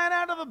flying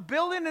out of the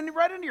building and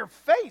right into your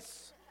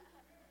face.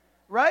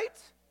 Right?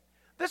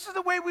 This is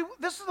the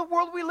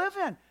world we live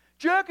in.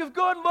 Jack, if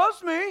God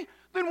loves me,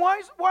 then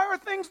why are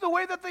things the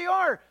way that they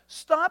are?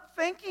 Stop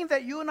thinking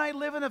that you and I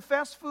live in a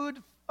fast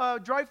food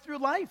drive-through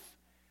life.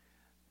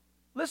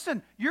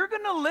 Listen, you're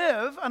going to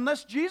live,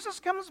 unless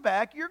Jesus comes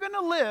back, you're going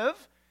to live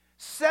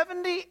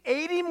 70,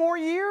 80 more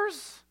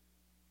years.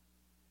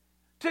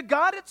 To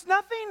God, it's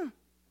nothing.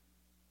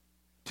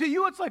 To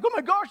you, it's like, oh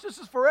my gosh, this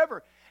is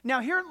forever. Now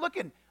here, look,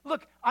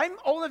 I'm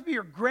old enough to be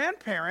your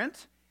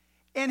grandparent,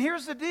 and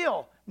here's the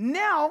deal.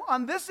 Now,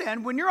 on this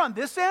end, when you're on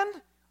this end,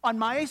 on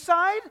my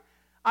side,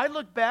 I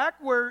look back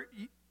where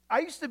I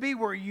used to be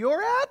where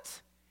you're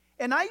at,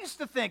 and I used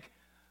to think,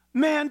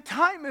 man,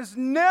 time is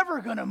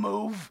never going to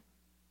move.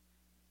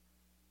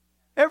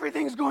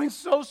 Everything's going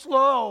so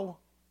slow.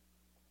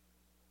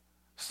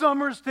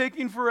 Summer's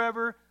taking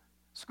forever.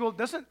 School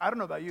doesn't, I don't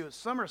know about you,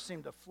 summer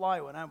seemed to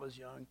fly when I was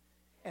young,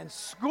 and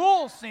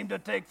school seemed to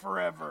take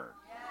forever.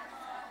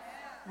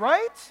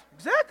 Right?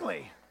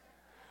 Exactly.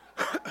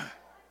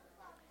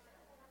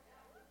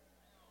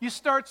 You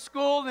start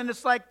school, and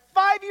it's like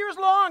 5 years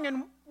long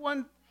in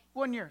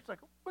one year. It's like,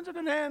 when's it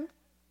going to end?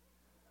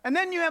 And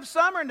then you have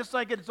summer, and it's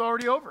like it's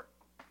already over.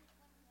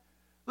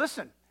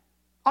 Listen,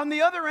 on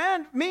the other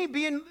end, me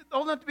being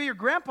old enough to be your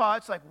grandpa,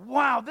 it's like,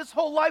 wow, this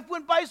whole life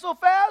went by so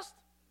fast.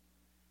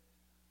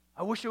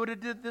 I wish I would have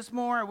did this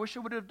more. I wish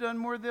I would have done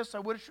more of this. I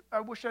wish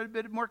I had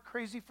been more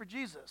crazy for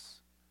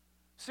Jesus.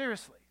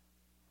 Seriously.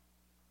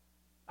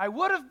 I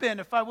would have been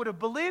if I would have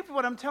believed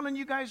what I'm telling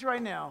you guys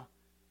right now.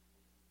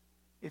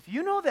 If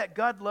you know that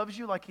God loves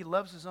you like he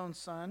loves his own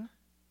son,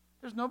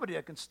 there's nobody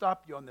that can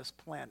stop you on this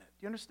planet.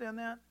 Do you understand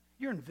that?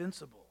 You're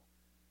invincible.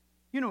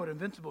 You know what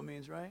invincible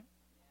means, right?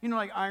 You know,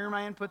 like Iron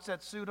Man puts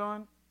that suit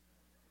on?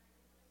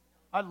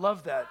 I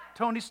love that.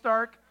 Tony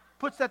Stark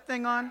puts that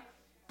thing on.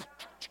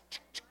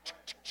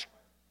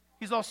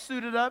 He's all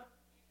suited up.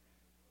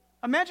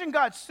 Imagine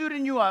God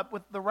suiting you up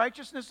with the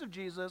righteousness of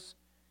Jesus,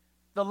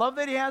 the love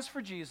that he has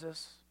for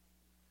Jesus.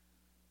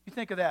 You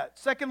think of that.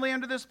 Secondly,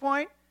 under this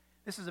point,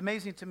 this is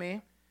amazing to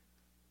me.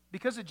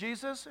 Because of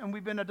Jesus, and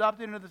we've been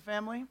adopted into the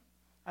family,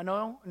 I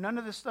know none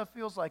of this stuff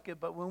feels like it,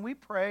 but when we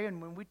pray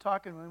and when we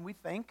talk and when we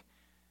think,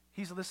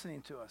 he's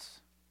listening to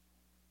us.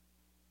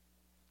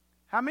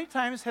 How many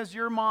times has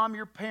your mom,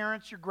 your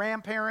parents, your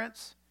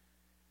grandparents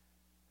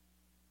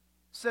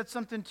said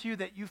something to you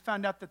that you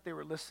found out that they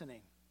were listening?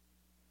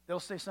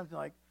 They'll say something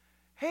like,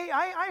 hey,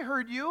 I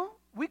heard you.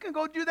 We can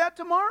go do that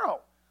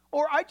tomorrow.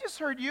 Or I just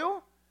heard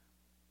you.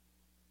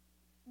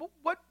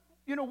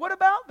 What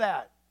about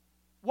that?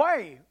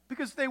 Why?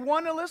 Because they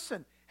want to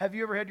listen. Have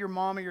you ever had your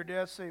mom or your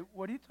dad say,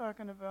 what are you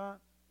talking about?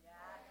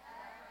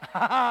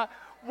 Yeah.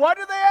 Why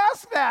do they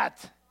ask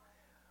that?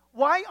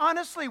 Why,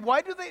 honestly,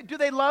 why do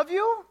they love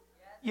you?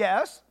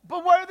 Yes.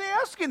 But why are they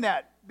asking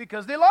that?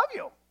 Because they love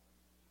you.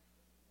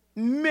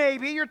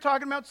 Maybe you're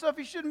talking about stuff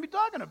you shouldn't be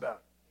talking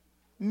about.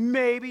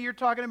 Maybe you're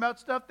talking about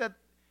stuff that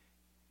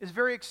is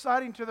very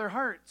exciting to their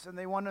hearts and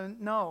they want to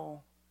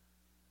know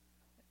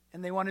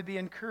and they want to be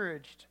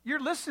encouraged. You're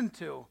listened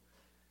to.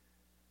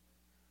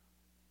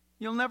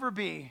 You'll never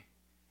be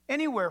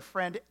anywhere,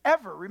 friend,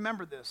 ever.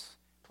 Remember this,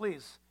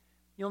 please.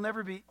 You'll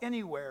never be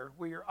anywhere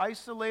where you're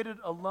isolated,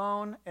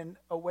 alone, and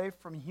away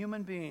from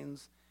human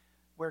beings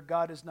where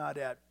God is not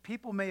at.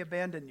 People may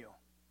abandon you.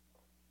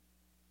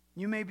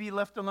 You may be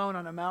left alone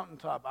on a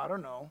mountaintop. I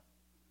don't know.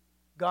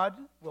 God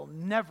will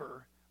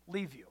never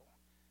leave you.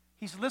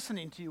 He's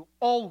listening to you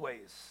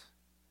always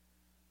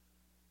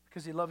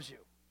because he loves you.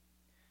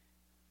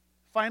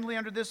 Finally,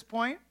 under this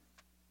point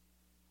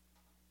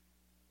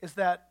is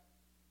that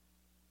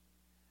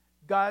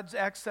God's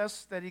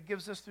access that he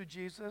gives us through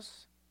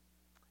Jesus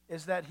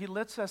is that he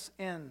lets us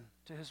in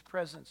to his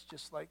presence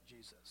just like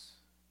Jesus.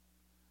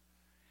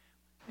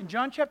 In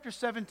John chapter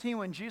 17,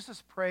 when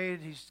Jesus prayed,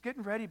 he's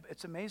getting ready.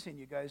 It's amazing,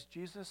 you guys.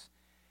 Jesus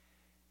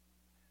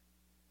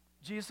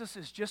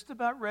is just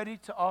about ready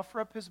to offer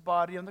up his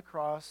body on the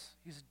cross.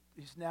 He's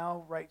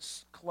now right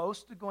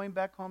close to going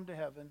back home to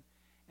heaven.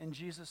 And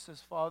Jesus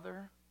says,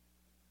 Father,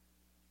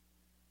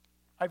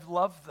 I've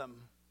loved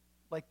them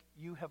like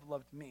you have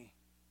loved me.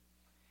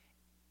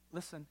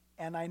 Listen,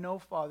 and I know,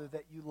 Father,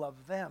 that you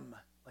love them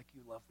like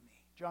you love me.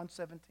 John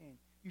 17.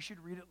 You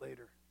should read it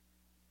later.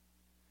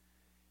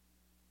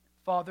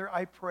 Father,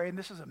 I pray, and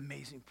this is an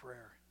amazing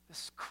prayer. This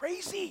is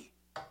crazy.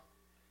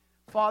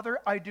 Father,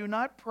 I do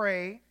not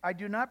pray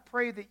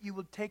that you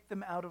would take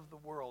them out of the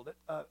world.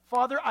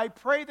 Father, I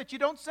pray that you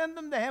don't send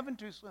them to heaven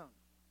too soon.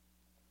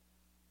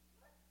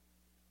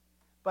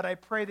 But I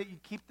pray that you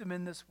keep them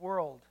in this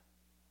world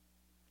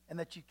and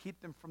that you keep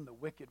them from the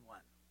wicked one.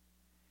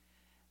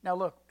 Now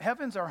look,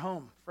 heaven's our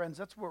home, friends.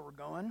 That's where we're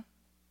going,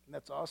 and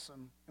that's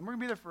awesome. And we're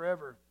going to be there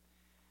forever.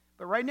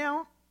 But right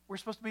now, we're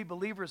supposed to be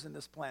believers in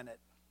this planet.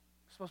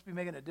 We're supposed to be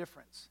making a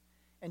difference.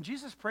 And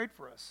Jesus prayed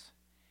for us.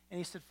 And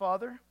he said,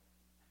 Father,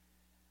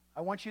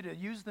 I want you to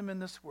use them in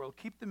this world.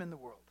 Keep them in the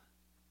world.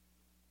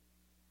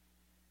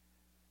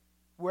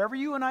 Wherever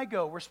you and I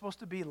go, we're supposed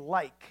to be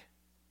like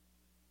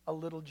a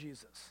little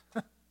Jesus.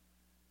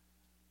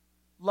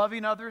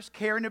 Loving others,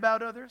 caring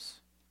about others.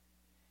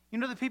 You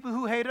know the people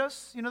who hate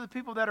us? You know the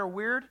people that are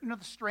weird? You know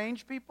the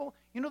strange people?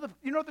 You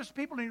know there's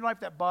people in your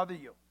life that bother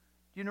you.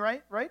 Do you know,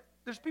 right?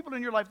 There's people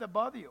in your life that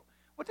bother you.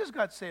 What does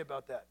God say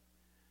about that?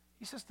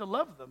 He says to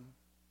love them,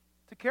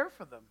 to care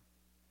for them.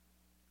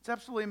 It's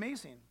absolutely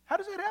amazing. How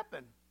does that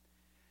happen?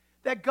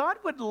 That God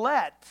would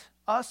let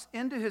us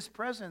into his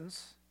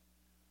presence.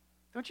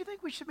 Don't you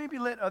think we should maybe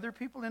let other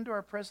people into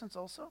our presence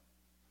also?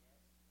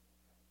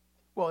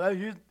 Well,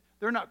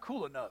 they're not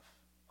cool enough.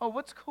 Oh,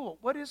 what's cool?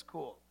 What is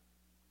cool?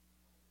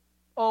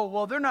 Oh,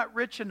 well, they're not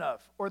rich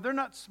enough, or they're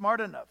not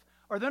smart enough,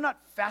 or they're not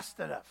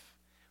fast enough.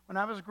 When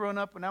I was growing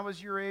up, when I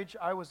was your age,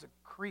 I was a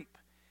creep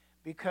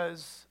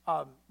because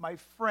my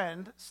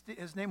friend,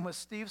 his name was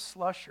Steve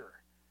Slusher.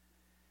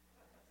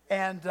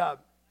 And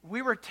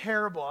We were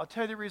terrible. I'll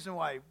tell you the reason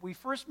why. We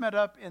first met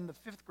up in the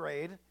 5th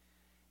grade,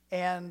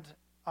 and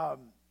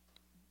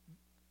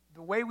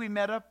the way we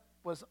met up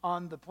was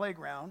on the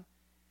playground,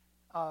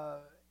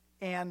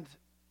 and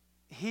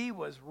he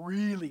was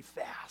really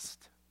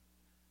fast.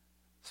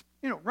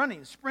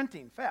 Running,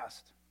 sprinting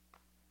fast.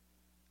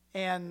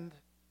 And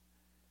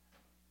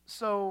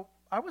so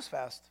I was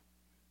fast.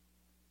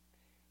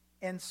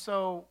 And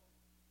so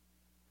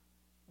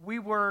we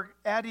were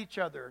at each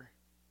other,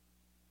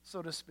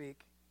 so to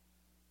speak,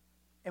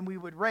 and we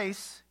would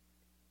race.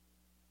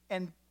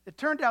 And it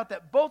turned out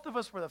that both of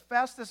us were the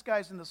fastest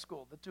guys in the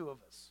school, the two of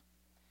us.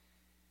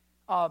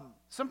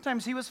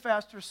 Sometimes he was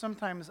faster,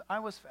 sometimes I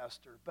was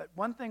faster. But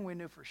one thing we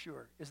knew for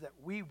sure is that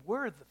we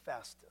were the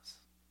fastest.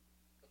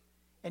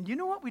 And you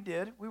know what we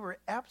did? We were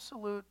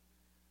absolute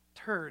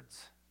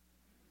turds.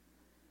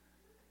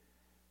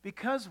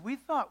 Because we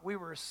thought we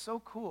were so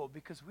cool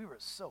because we were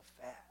so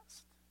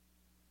fast.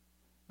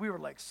 We were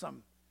like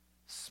some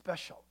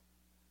special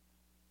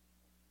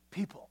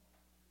people.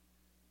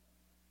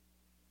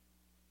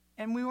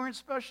 And we weren't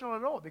special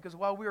at all because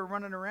while we were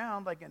running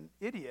around like an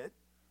idiot,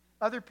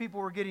 other people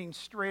were getting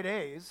straight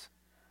A's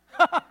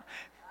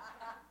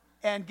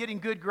and getting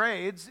good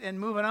grades and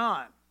moving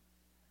on.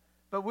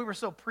 But we were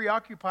so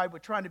preoccupied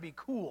with trying to be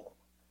cool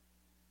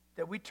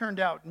that we turned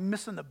out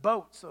missing the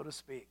boat, so to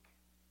speak.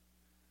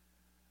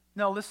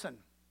 Now listen,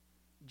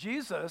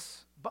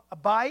 Jesus,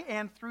 by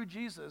and through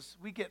Jesus,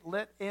 we get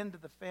let into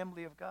the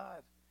family of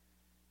God.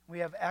 We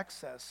have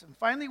access. And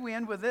finally, we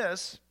end with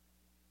this,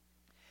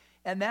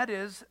 and that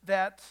is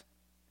that,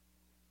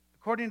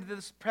 according to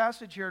this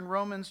passage here in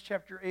Romans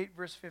chapter 8,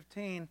 verse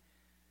 15,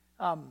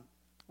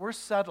 we're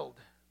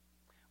settled.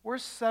 We're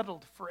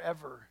settled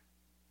forever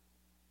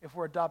if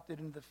we're adopted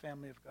into the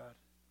family of God.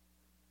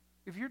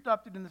 If you're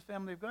adopted in the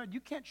family of God, you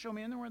can't show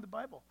me anywhere in the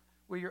Bible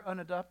where you're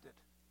unadopted.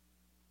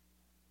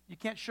 You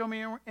can't show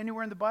me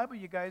anywhere in the Bible,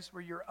 you guys,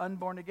 where you're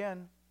unborn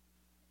again.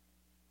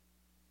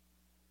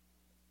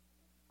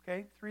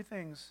 Okay, 3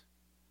 things.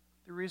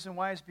 The reason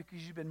why is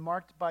because you've been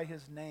marked by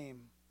his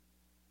name.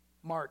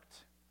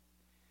 Marked.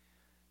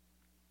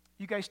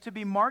 You guys, to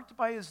be marked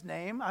by his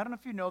name, I don't know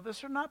if you know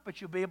this or not,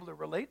 but you'll be able to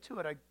relate to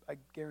it, I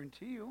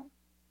guarantee you,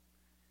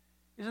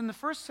 is in the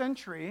first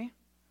century,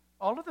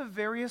 all of the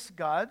various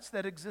gods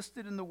that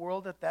existed in the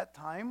world at that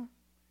time,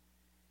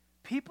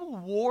 people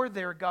wore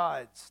their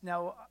gods.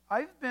 Now,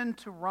 I've been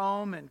to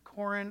Rome and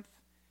Corinth,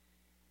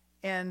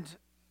 and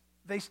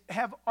they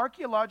have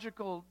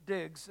archaeological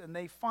digs, and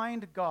they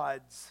find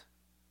gods.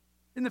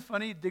 Isn't it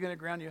funny, digging the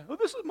ground, you, oh,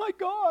 this is my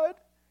God.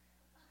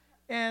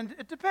 And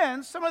it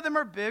depends. Some of them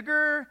are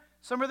bigger.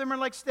 Some of them are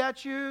like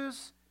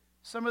statues.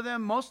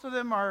 Most of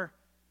them are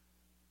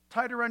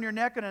tied around your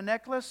neck in a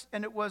necklace,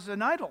 and it was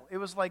an idol. It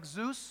was like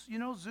Zeus,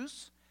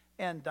 Zeus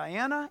and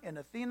Diana and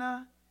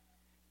Athena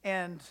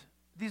and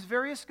these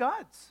various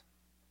gods.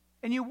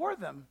 And you wore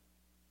them.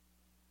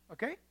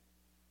 Okay?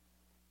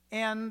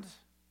 And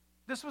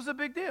this was a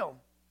big deal.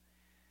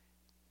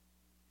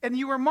 And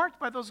you were marked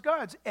by those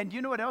gods. And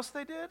you know what else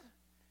they did?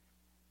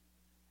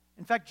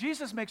 In fact,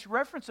 Jesus makes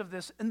reference of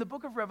this in the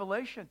book of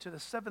Revelation to the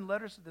 7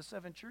 letters to the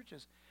 7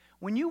 churches.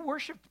 When you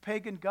worshiped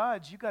pagan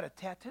gods, you got a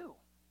tattoo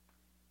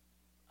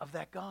of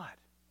that God.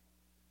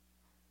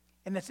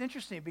 And that's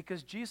interesting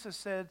because Jesus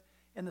said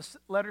in the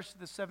letters to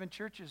the 7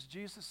 churches,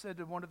 Jesus said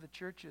to one of the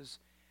churches,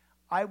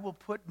 I will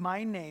put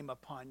my name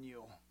upon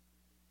you.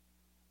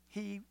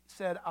 He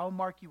said, I'll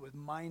mark you with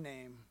my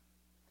name.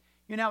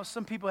 You know how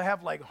some people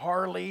have like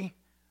Harley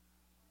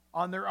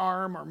on their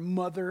arm or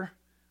mother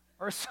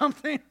or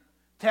something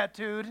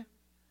tattooed?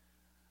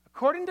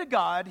 According to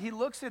God, he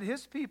looks at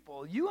his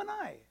people, you and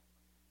I,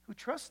 who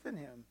trust in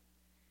him.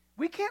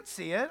 We can't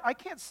see it. I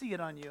can't see it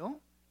on you.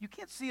 You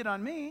can't see it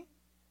on me.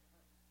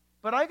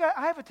 But I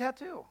have a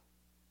tattoo.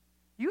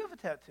 You have a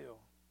tattoo.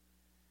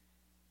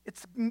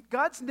 It's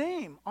God's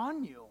name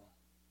on you.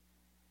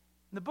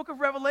 In the book of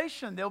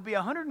Revelation, there'll be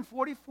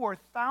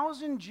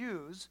 144,000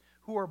 Jews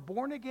who are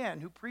born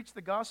again, who preach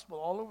the gospel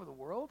all over the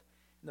world.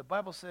 And the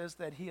Bible says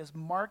that he has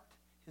marked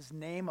his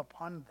name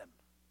upon them.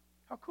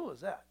 How cool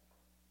is that?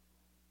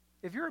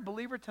 If you're a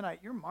believer tonight,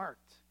 you're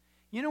marked.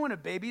 You know when a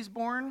baby's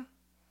born?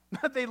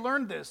 They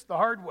learned this the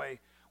hard way.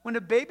 When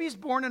a baby's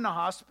born in a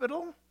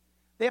hospital,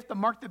 they have to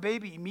mark the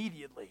baby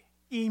immediately.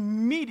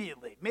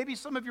 Immediately. Maybe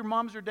some of your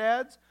moms or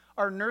dads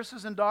are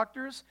nurses and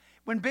doctors.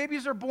 When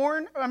babies are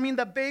born,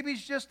 the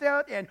baby's just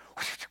out, and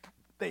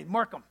they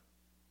mark them.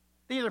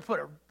 They either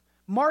put a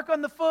mark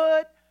on the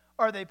foot,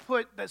 or they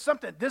put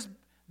something.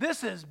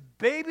 This is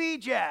baby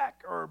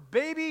Jack, or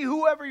baby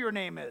whoever your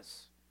name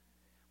is.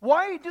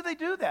 Why do they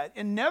do that?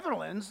 In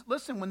Netherlands,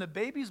 listen, when the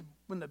baby's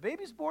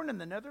born in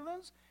the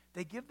Netherlands,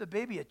 they give the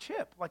baby a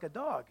chip, like a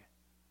dog,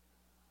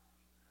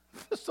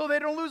 so they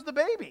don't lose the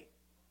baby.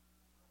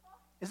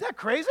 Is that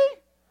crazy?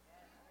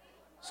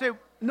 Say,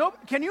 no.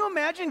 Can you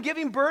imagine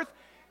giving birth?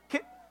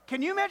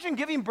 Can you imagine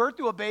giving birth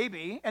to a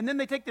baby, and then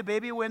they take the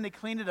baby away and they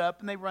clean it up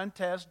and they run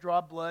tests,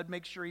 draw blood,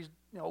 make sure he's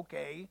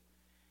okay,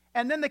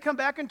 and then they come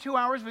back in 2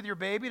 hours with your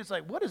baby and it's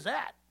like, what is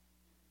that?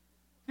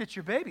 It's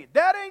your baby.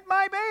 That ain't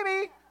my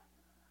baby.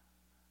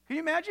 Can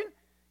you imagine?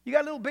 You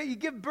got a little baby, you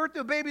give birth to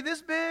a baby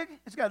this big,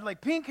 it's got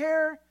like pink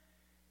hair,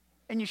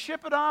 and you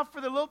ship it off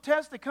for the little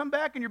test, they come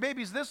back and your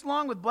baby's this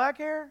long with black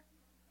hair?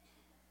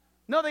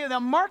 No, they'll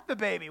mark the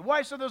baby.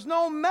 Why? So there's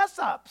no mess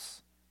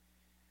ups.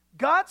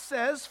 God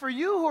says, for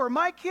you who are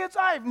my kids,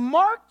 I've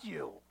marked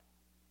you.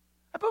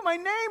 I put my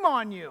name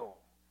on you.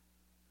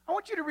 I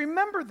want you to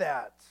remember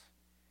that.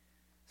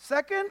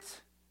 Second,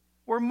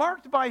 we're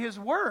marked by his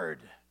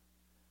word.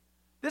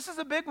 This is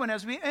a big one.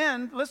 As we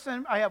end,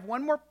 listen, I have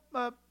one more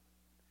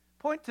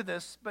point to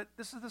this, but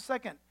this is the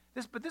second.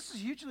 But this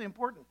is hugely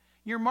important.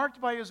 You're marked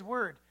by his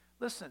word.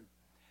 Listen,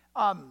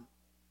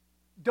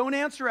 don't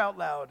answer out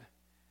loud.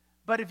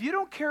 But if you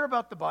don't care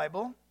about the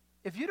Bible,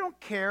 if you don't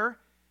care,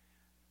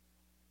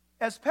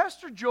 as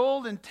Pastor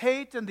Joel and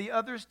Tate and the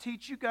others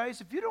teach you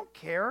guys, if you don't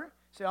care,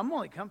 say, I'm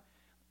only come.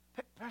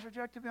 Pastor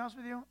Jack, to be honest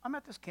with you, I'm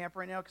at this camp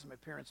right now because my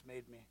parents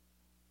made me.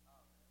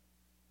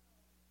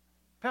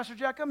 Pastor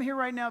Jack, I'm here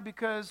right now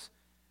because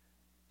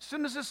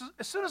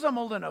as soon as I'm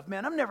old enough,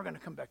 man, I'm never going to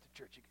come back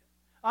to church again.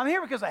 I'm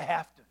here because I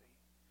have to be.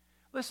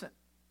 Listen,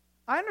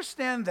 I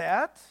understand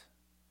that,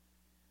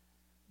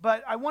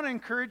 but I want to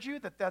encourage you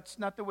that that's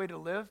not the way to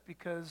live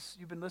because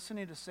you've been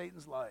listening to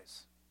Satan's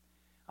lies.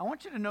 I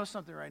want you to know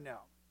something right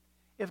now.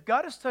 If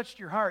God has touched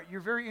your heart,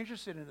 you're very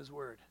interested in his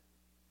word.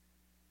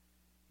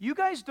 You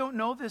guys don't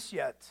know this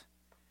yet,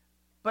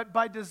 but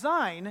by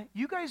design,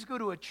 you guys go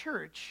to a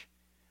church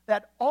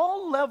that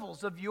all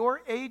levels of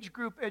your age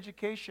group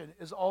education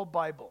is all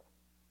Bible.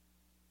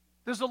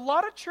 There's a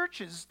lot of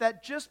churches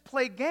that just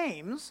play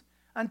games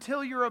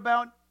until you're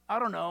about,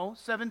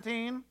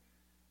 17,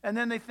 and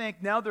then they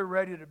think now they're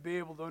ready to be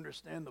able to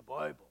understand the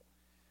Bible.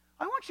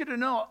 I want you to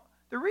know,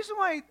 the reason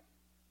why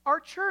our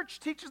church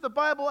teaches the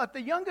Bible at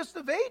the youngest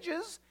of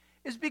ages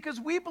is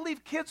because we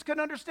believe kids can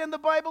understand the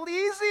Bible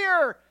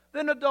easier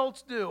than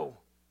adults do.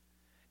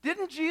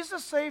 Didn't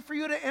Jesus say for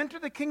you to enter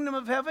the kingdom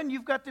of heaven,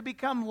 you've got to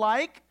become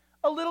like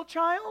a little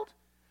child?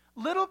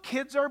 Little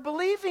kids are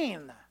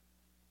believing.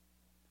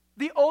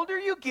 The older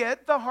you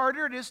get, the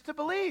harder it is to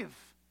believe.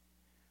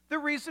 The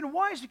reason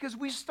why is because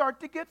we start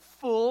to get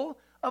full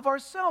of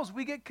ourselves.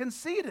 We get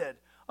conceited.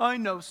 I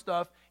know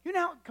stuff.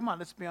 Come on,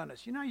 let's be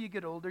honest. You know how you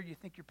get older, you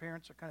think your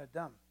parents are kind of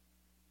dumb.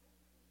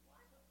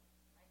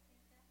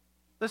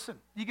 Listen,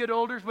 you get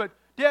older, but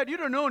Dad, you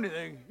don't know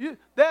anything.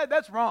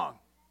 That's wrong.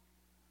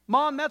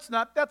 Mom, that's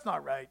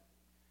not right.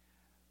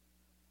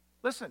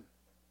 Listen,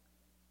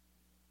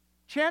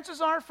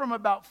 chances are from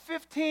about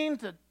 15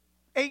 to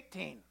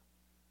 18.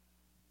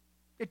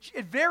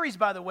 It varies,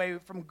 by the way,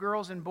 from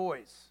girls and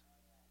boys.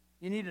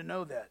 You need to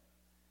know that.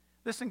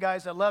 Listen,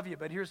 guys, I love you,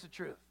 but here's the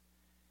truth.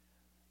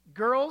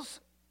 Girls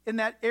in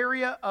that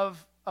area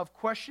of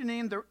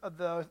questioning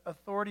the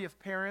authority of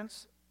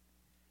parents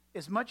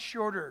is much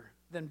shorter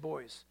than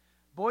boys.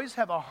 Boys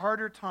have a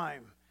harder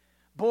time.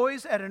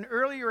 Boys at an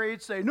earlier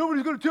age say,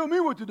 nobody's going to tell me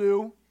what to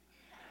do.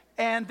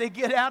 And they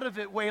get out of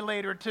it way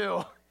later,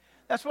 too.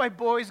 That's why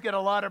boys get a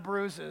lot of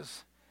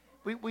bruises.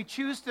 We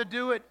choose to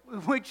do it.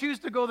 We choose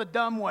to go the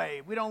dumb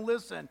way. We don't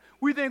listen.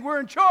 We think we're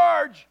in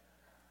charge.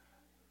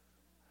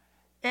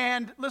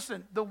 And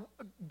listen, the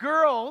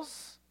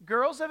girls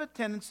have a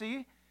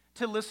tendency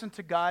to listen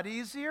to God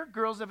easier.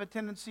 Girls have a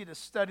tendency to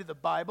study the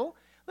Bible.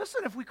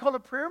 Listen, if we call a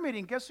prayer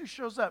meeting, guess who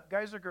shows up?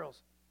 Guys or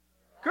girls?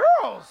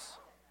 Girls.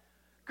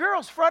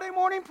 Girls, Friday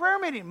morning prayer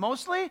meeting,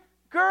 mostly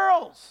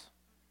girls.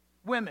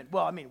 Women.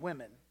 But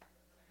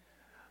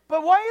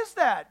why is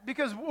that?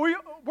 Because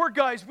we're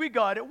guys, we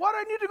got it. What do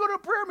I need to go to a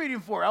prayer meeting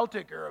for? I'll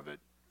take care of it.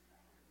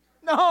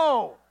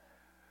 No,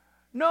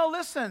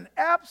 listen,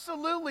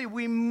 absolutely,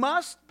 we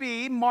must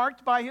be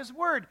marked by his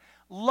word.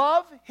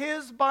 Love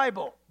his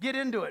Bible. Get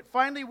into it.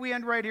 Finally, we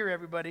end right here,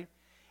 everybody.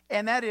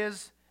 And that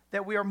is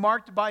that we are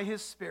marked by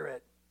his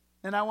Spirit.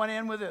 And I want to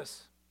end with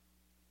this.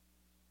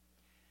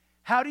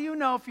 How do you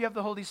know if you have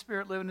the Holy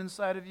Spirit living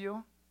inside of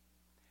you?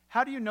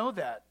 How do you know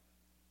that?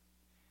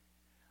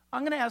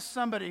 I'm going to ask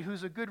somebody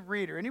who's a good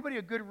reader. Anybody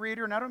a good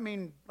reader? And I don't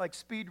mean like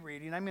speed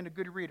reading. I mean a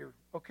good reader.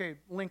 Okay,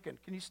 Lincoln,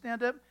 can you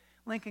stand up?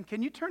 Lincoln,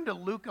 can you turn to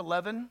Luke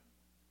 11?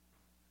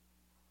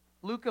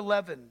 Luke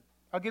 11.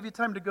 I'll give you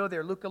time to go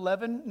there. Luke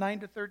 11, 9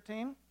 to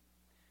 13.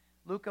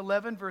 Luke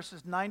 11,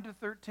 verses 9 to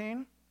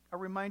 13. I'll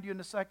remind you in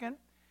a second.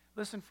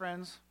 Listen,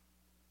 friends.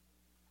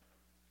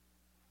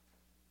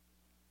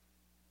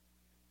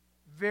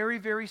 Very,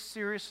 very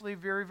seriously,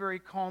 very, very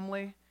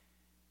calmly.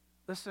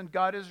 Listen,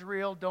 God is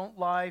real. Don't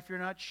lie. If you're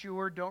not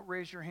sure, don't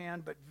raise your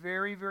hand. But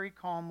very, very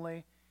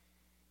calmly,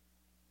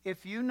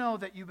 if you know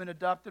that you've been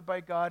adopted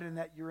by God and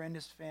that you're in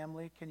his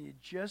family, can you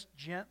just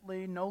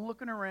gently, no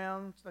looking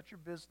around, it's not your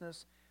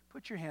business,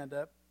 put your hand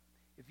up.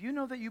 If you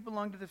know that you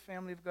belong to the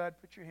family of God,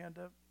 put your hand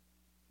up.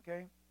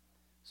 Okay?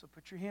 So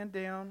put your hand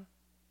down.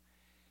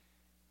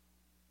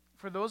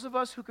 For those of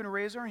us who can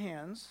raise our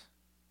hands,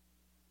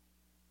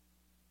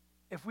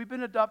 if we've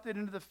been adopted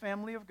into the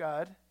family of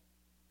God,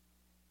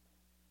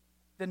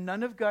 then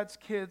none of God's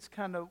kids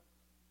kind of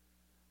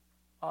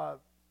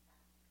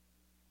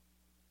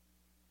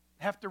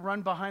have to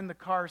run behind the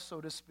car, so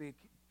to speak.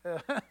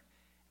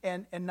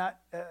 and not,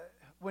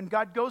 when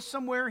God goes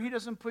somewhere, he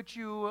doesn't put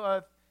you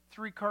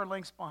 3 car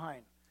lengths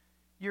behind.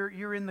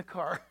 You're in the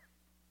car.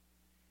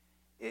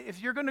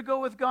 If you're going to go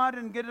with God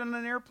and get on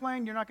an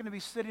airplane, you're not going to be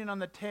sitting on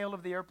the tail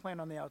of the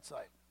airplane on the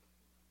outside.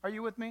 Are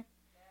you with me?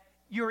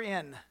 You're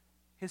in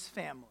his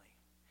family.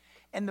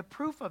 And the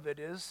proof of it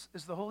is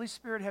the Holy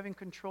Spirit having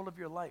control of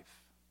your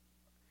life.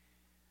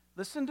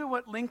 Listen to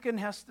what Lincoln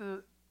has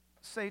to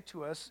say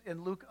to us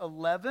in Luke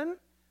 11,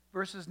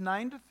 verses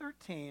 9 to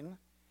 13.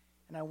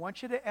 And I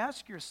want you to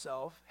ask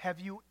yourself, have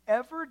you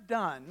ever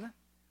done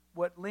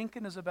what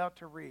Lincoln is about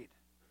to read?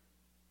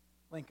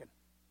 Lincoln.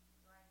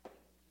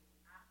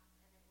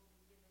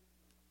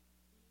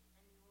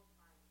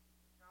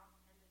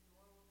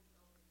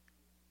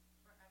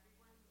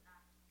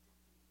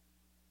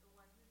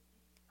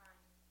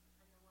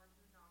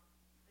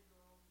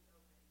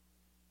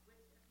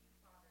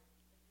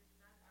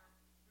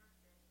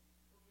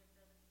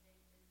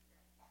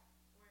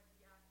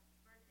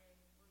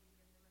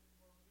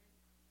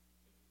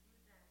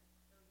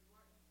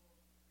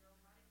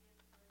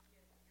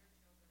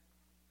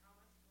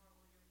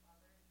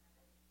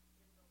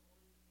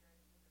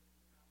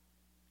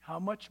 How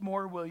much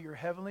more will your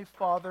Heavenly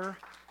Father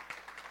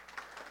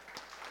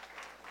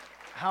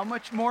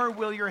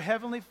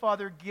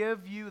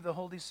give you the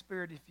Holy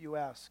Spirit if you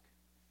ask?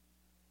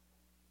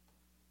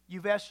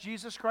 You've asked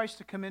Jesus Christ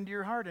to come into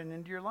your heart and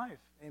into your life.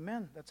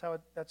 Amen. That's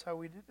how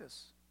we do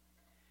this.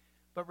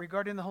 But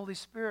regarding the Holy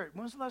Spirit,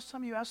 when was the last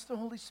time you asked the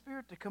Holy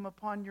Spirit to come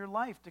upon your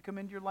life, to come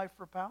into your life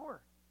for power?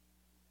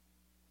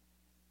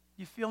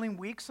 You feeling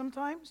weak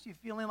sometimes? You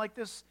feeling like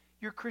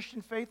your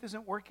Christian faith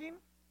isn't working?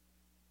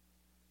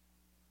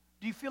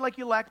 Do you feel like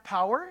you lack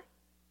power?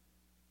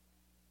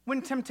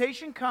 When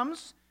temptation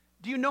comes,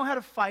 do you know how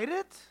to fight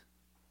it?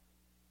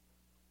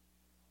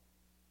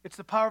 It's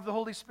the power of the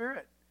Holy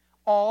Spirit.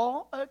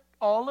 All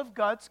of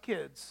God's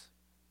kids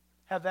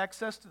have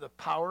access to the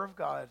power of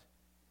God,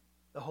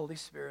 the Holy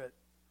Spirit.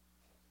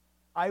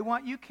 I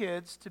want you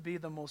kids to be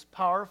the most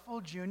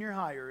powerful junior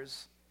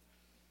hires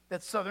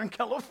that Southern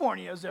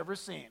California has ever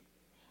seen.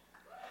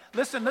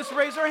 Listen, let's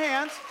raise our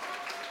hands.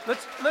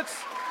 Let's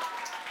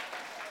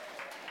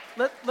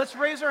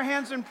raise our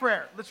hands in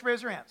prayer. Let's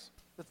raise our hands.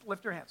 Let's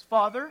lift our hands.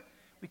 Father,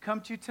 we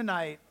come to you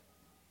tonight.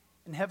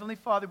 And Heavenly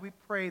Father, we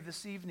pray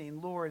this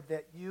evening, Lord,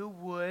 that you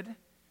would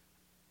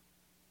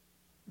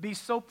be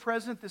so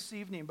present this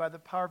evening by the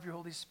power of your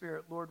Holy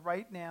Spirit. Lord,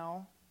 right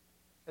now,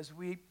 as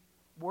we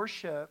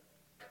worship,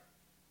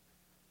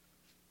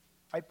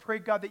 I pray,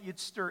 God, that you'd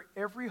stir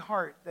every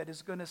heart that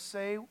is going to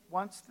say,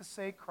 wants to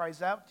say,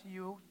 cries out to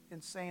you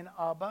in saying,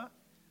 Abba,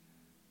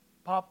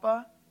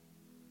 Papa,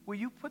 will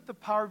you put the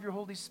power of your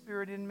Holy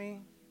Spirit in me?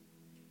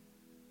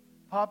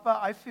 Papa,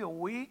 I feel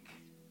weak.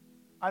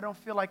 I don't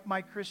feel like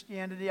my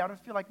Christianity, I don't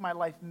feel like my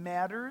life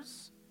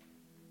matters.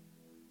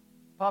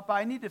 Papa,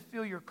 I need to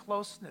feel your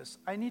closeness.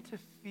 I need to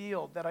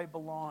feel that I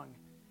belong.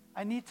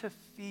 I need to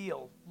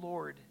feel,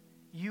 Lord,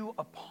 you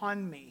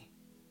upon me.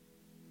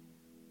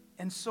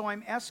 And so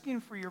I'm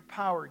asking for your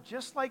power,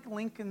 just like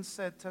Lincoln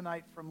said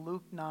tonight from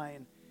Luke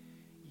 9.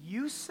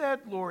 You said,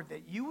 Lord,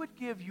 that you would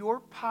give your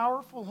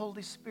powerful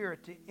Holy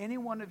Spirit to any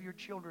one of your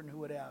children who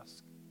would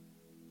ask.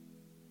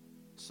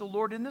 So,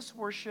 Lord, in this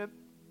worship,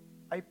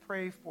 I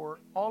pray for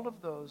all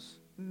of those.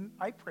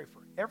 I pray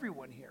for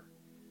everyone here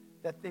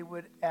that they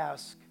would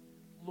ask,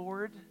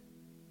 Lord,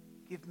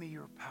 give me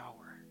your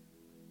power.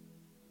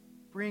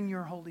 Bring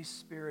your Holy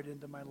Spirit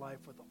into my life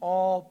with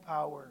all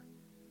power.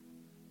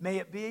 May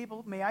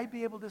I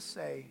be able to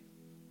say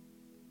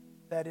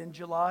that in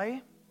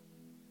July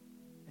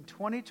in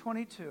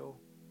 2022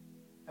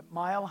 at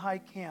Mile High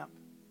Camp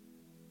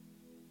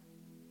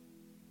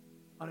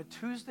on a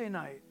Tuesday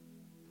night,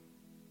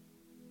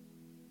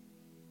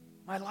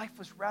 my life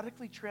was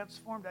radically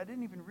transformed. I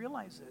didn't even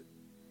realize it.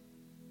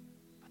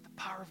 But the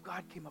power of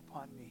God came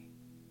upon me.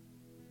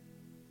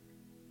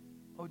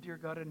 Oh, dear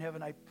God in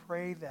heaven, I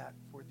pray that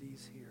for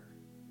these here.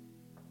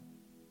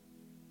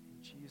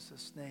 In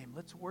Jesus' name.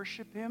 Let's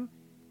worship him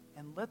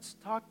and let's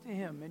talk to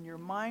him. In your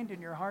mind,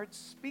 in your heart,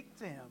 speak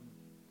to him.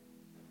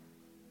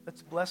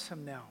 Let's bless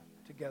him now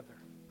together.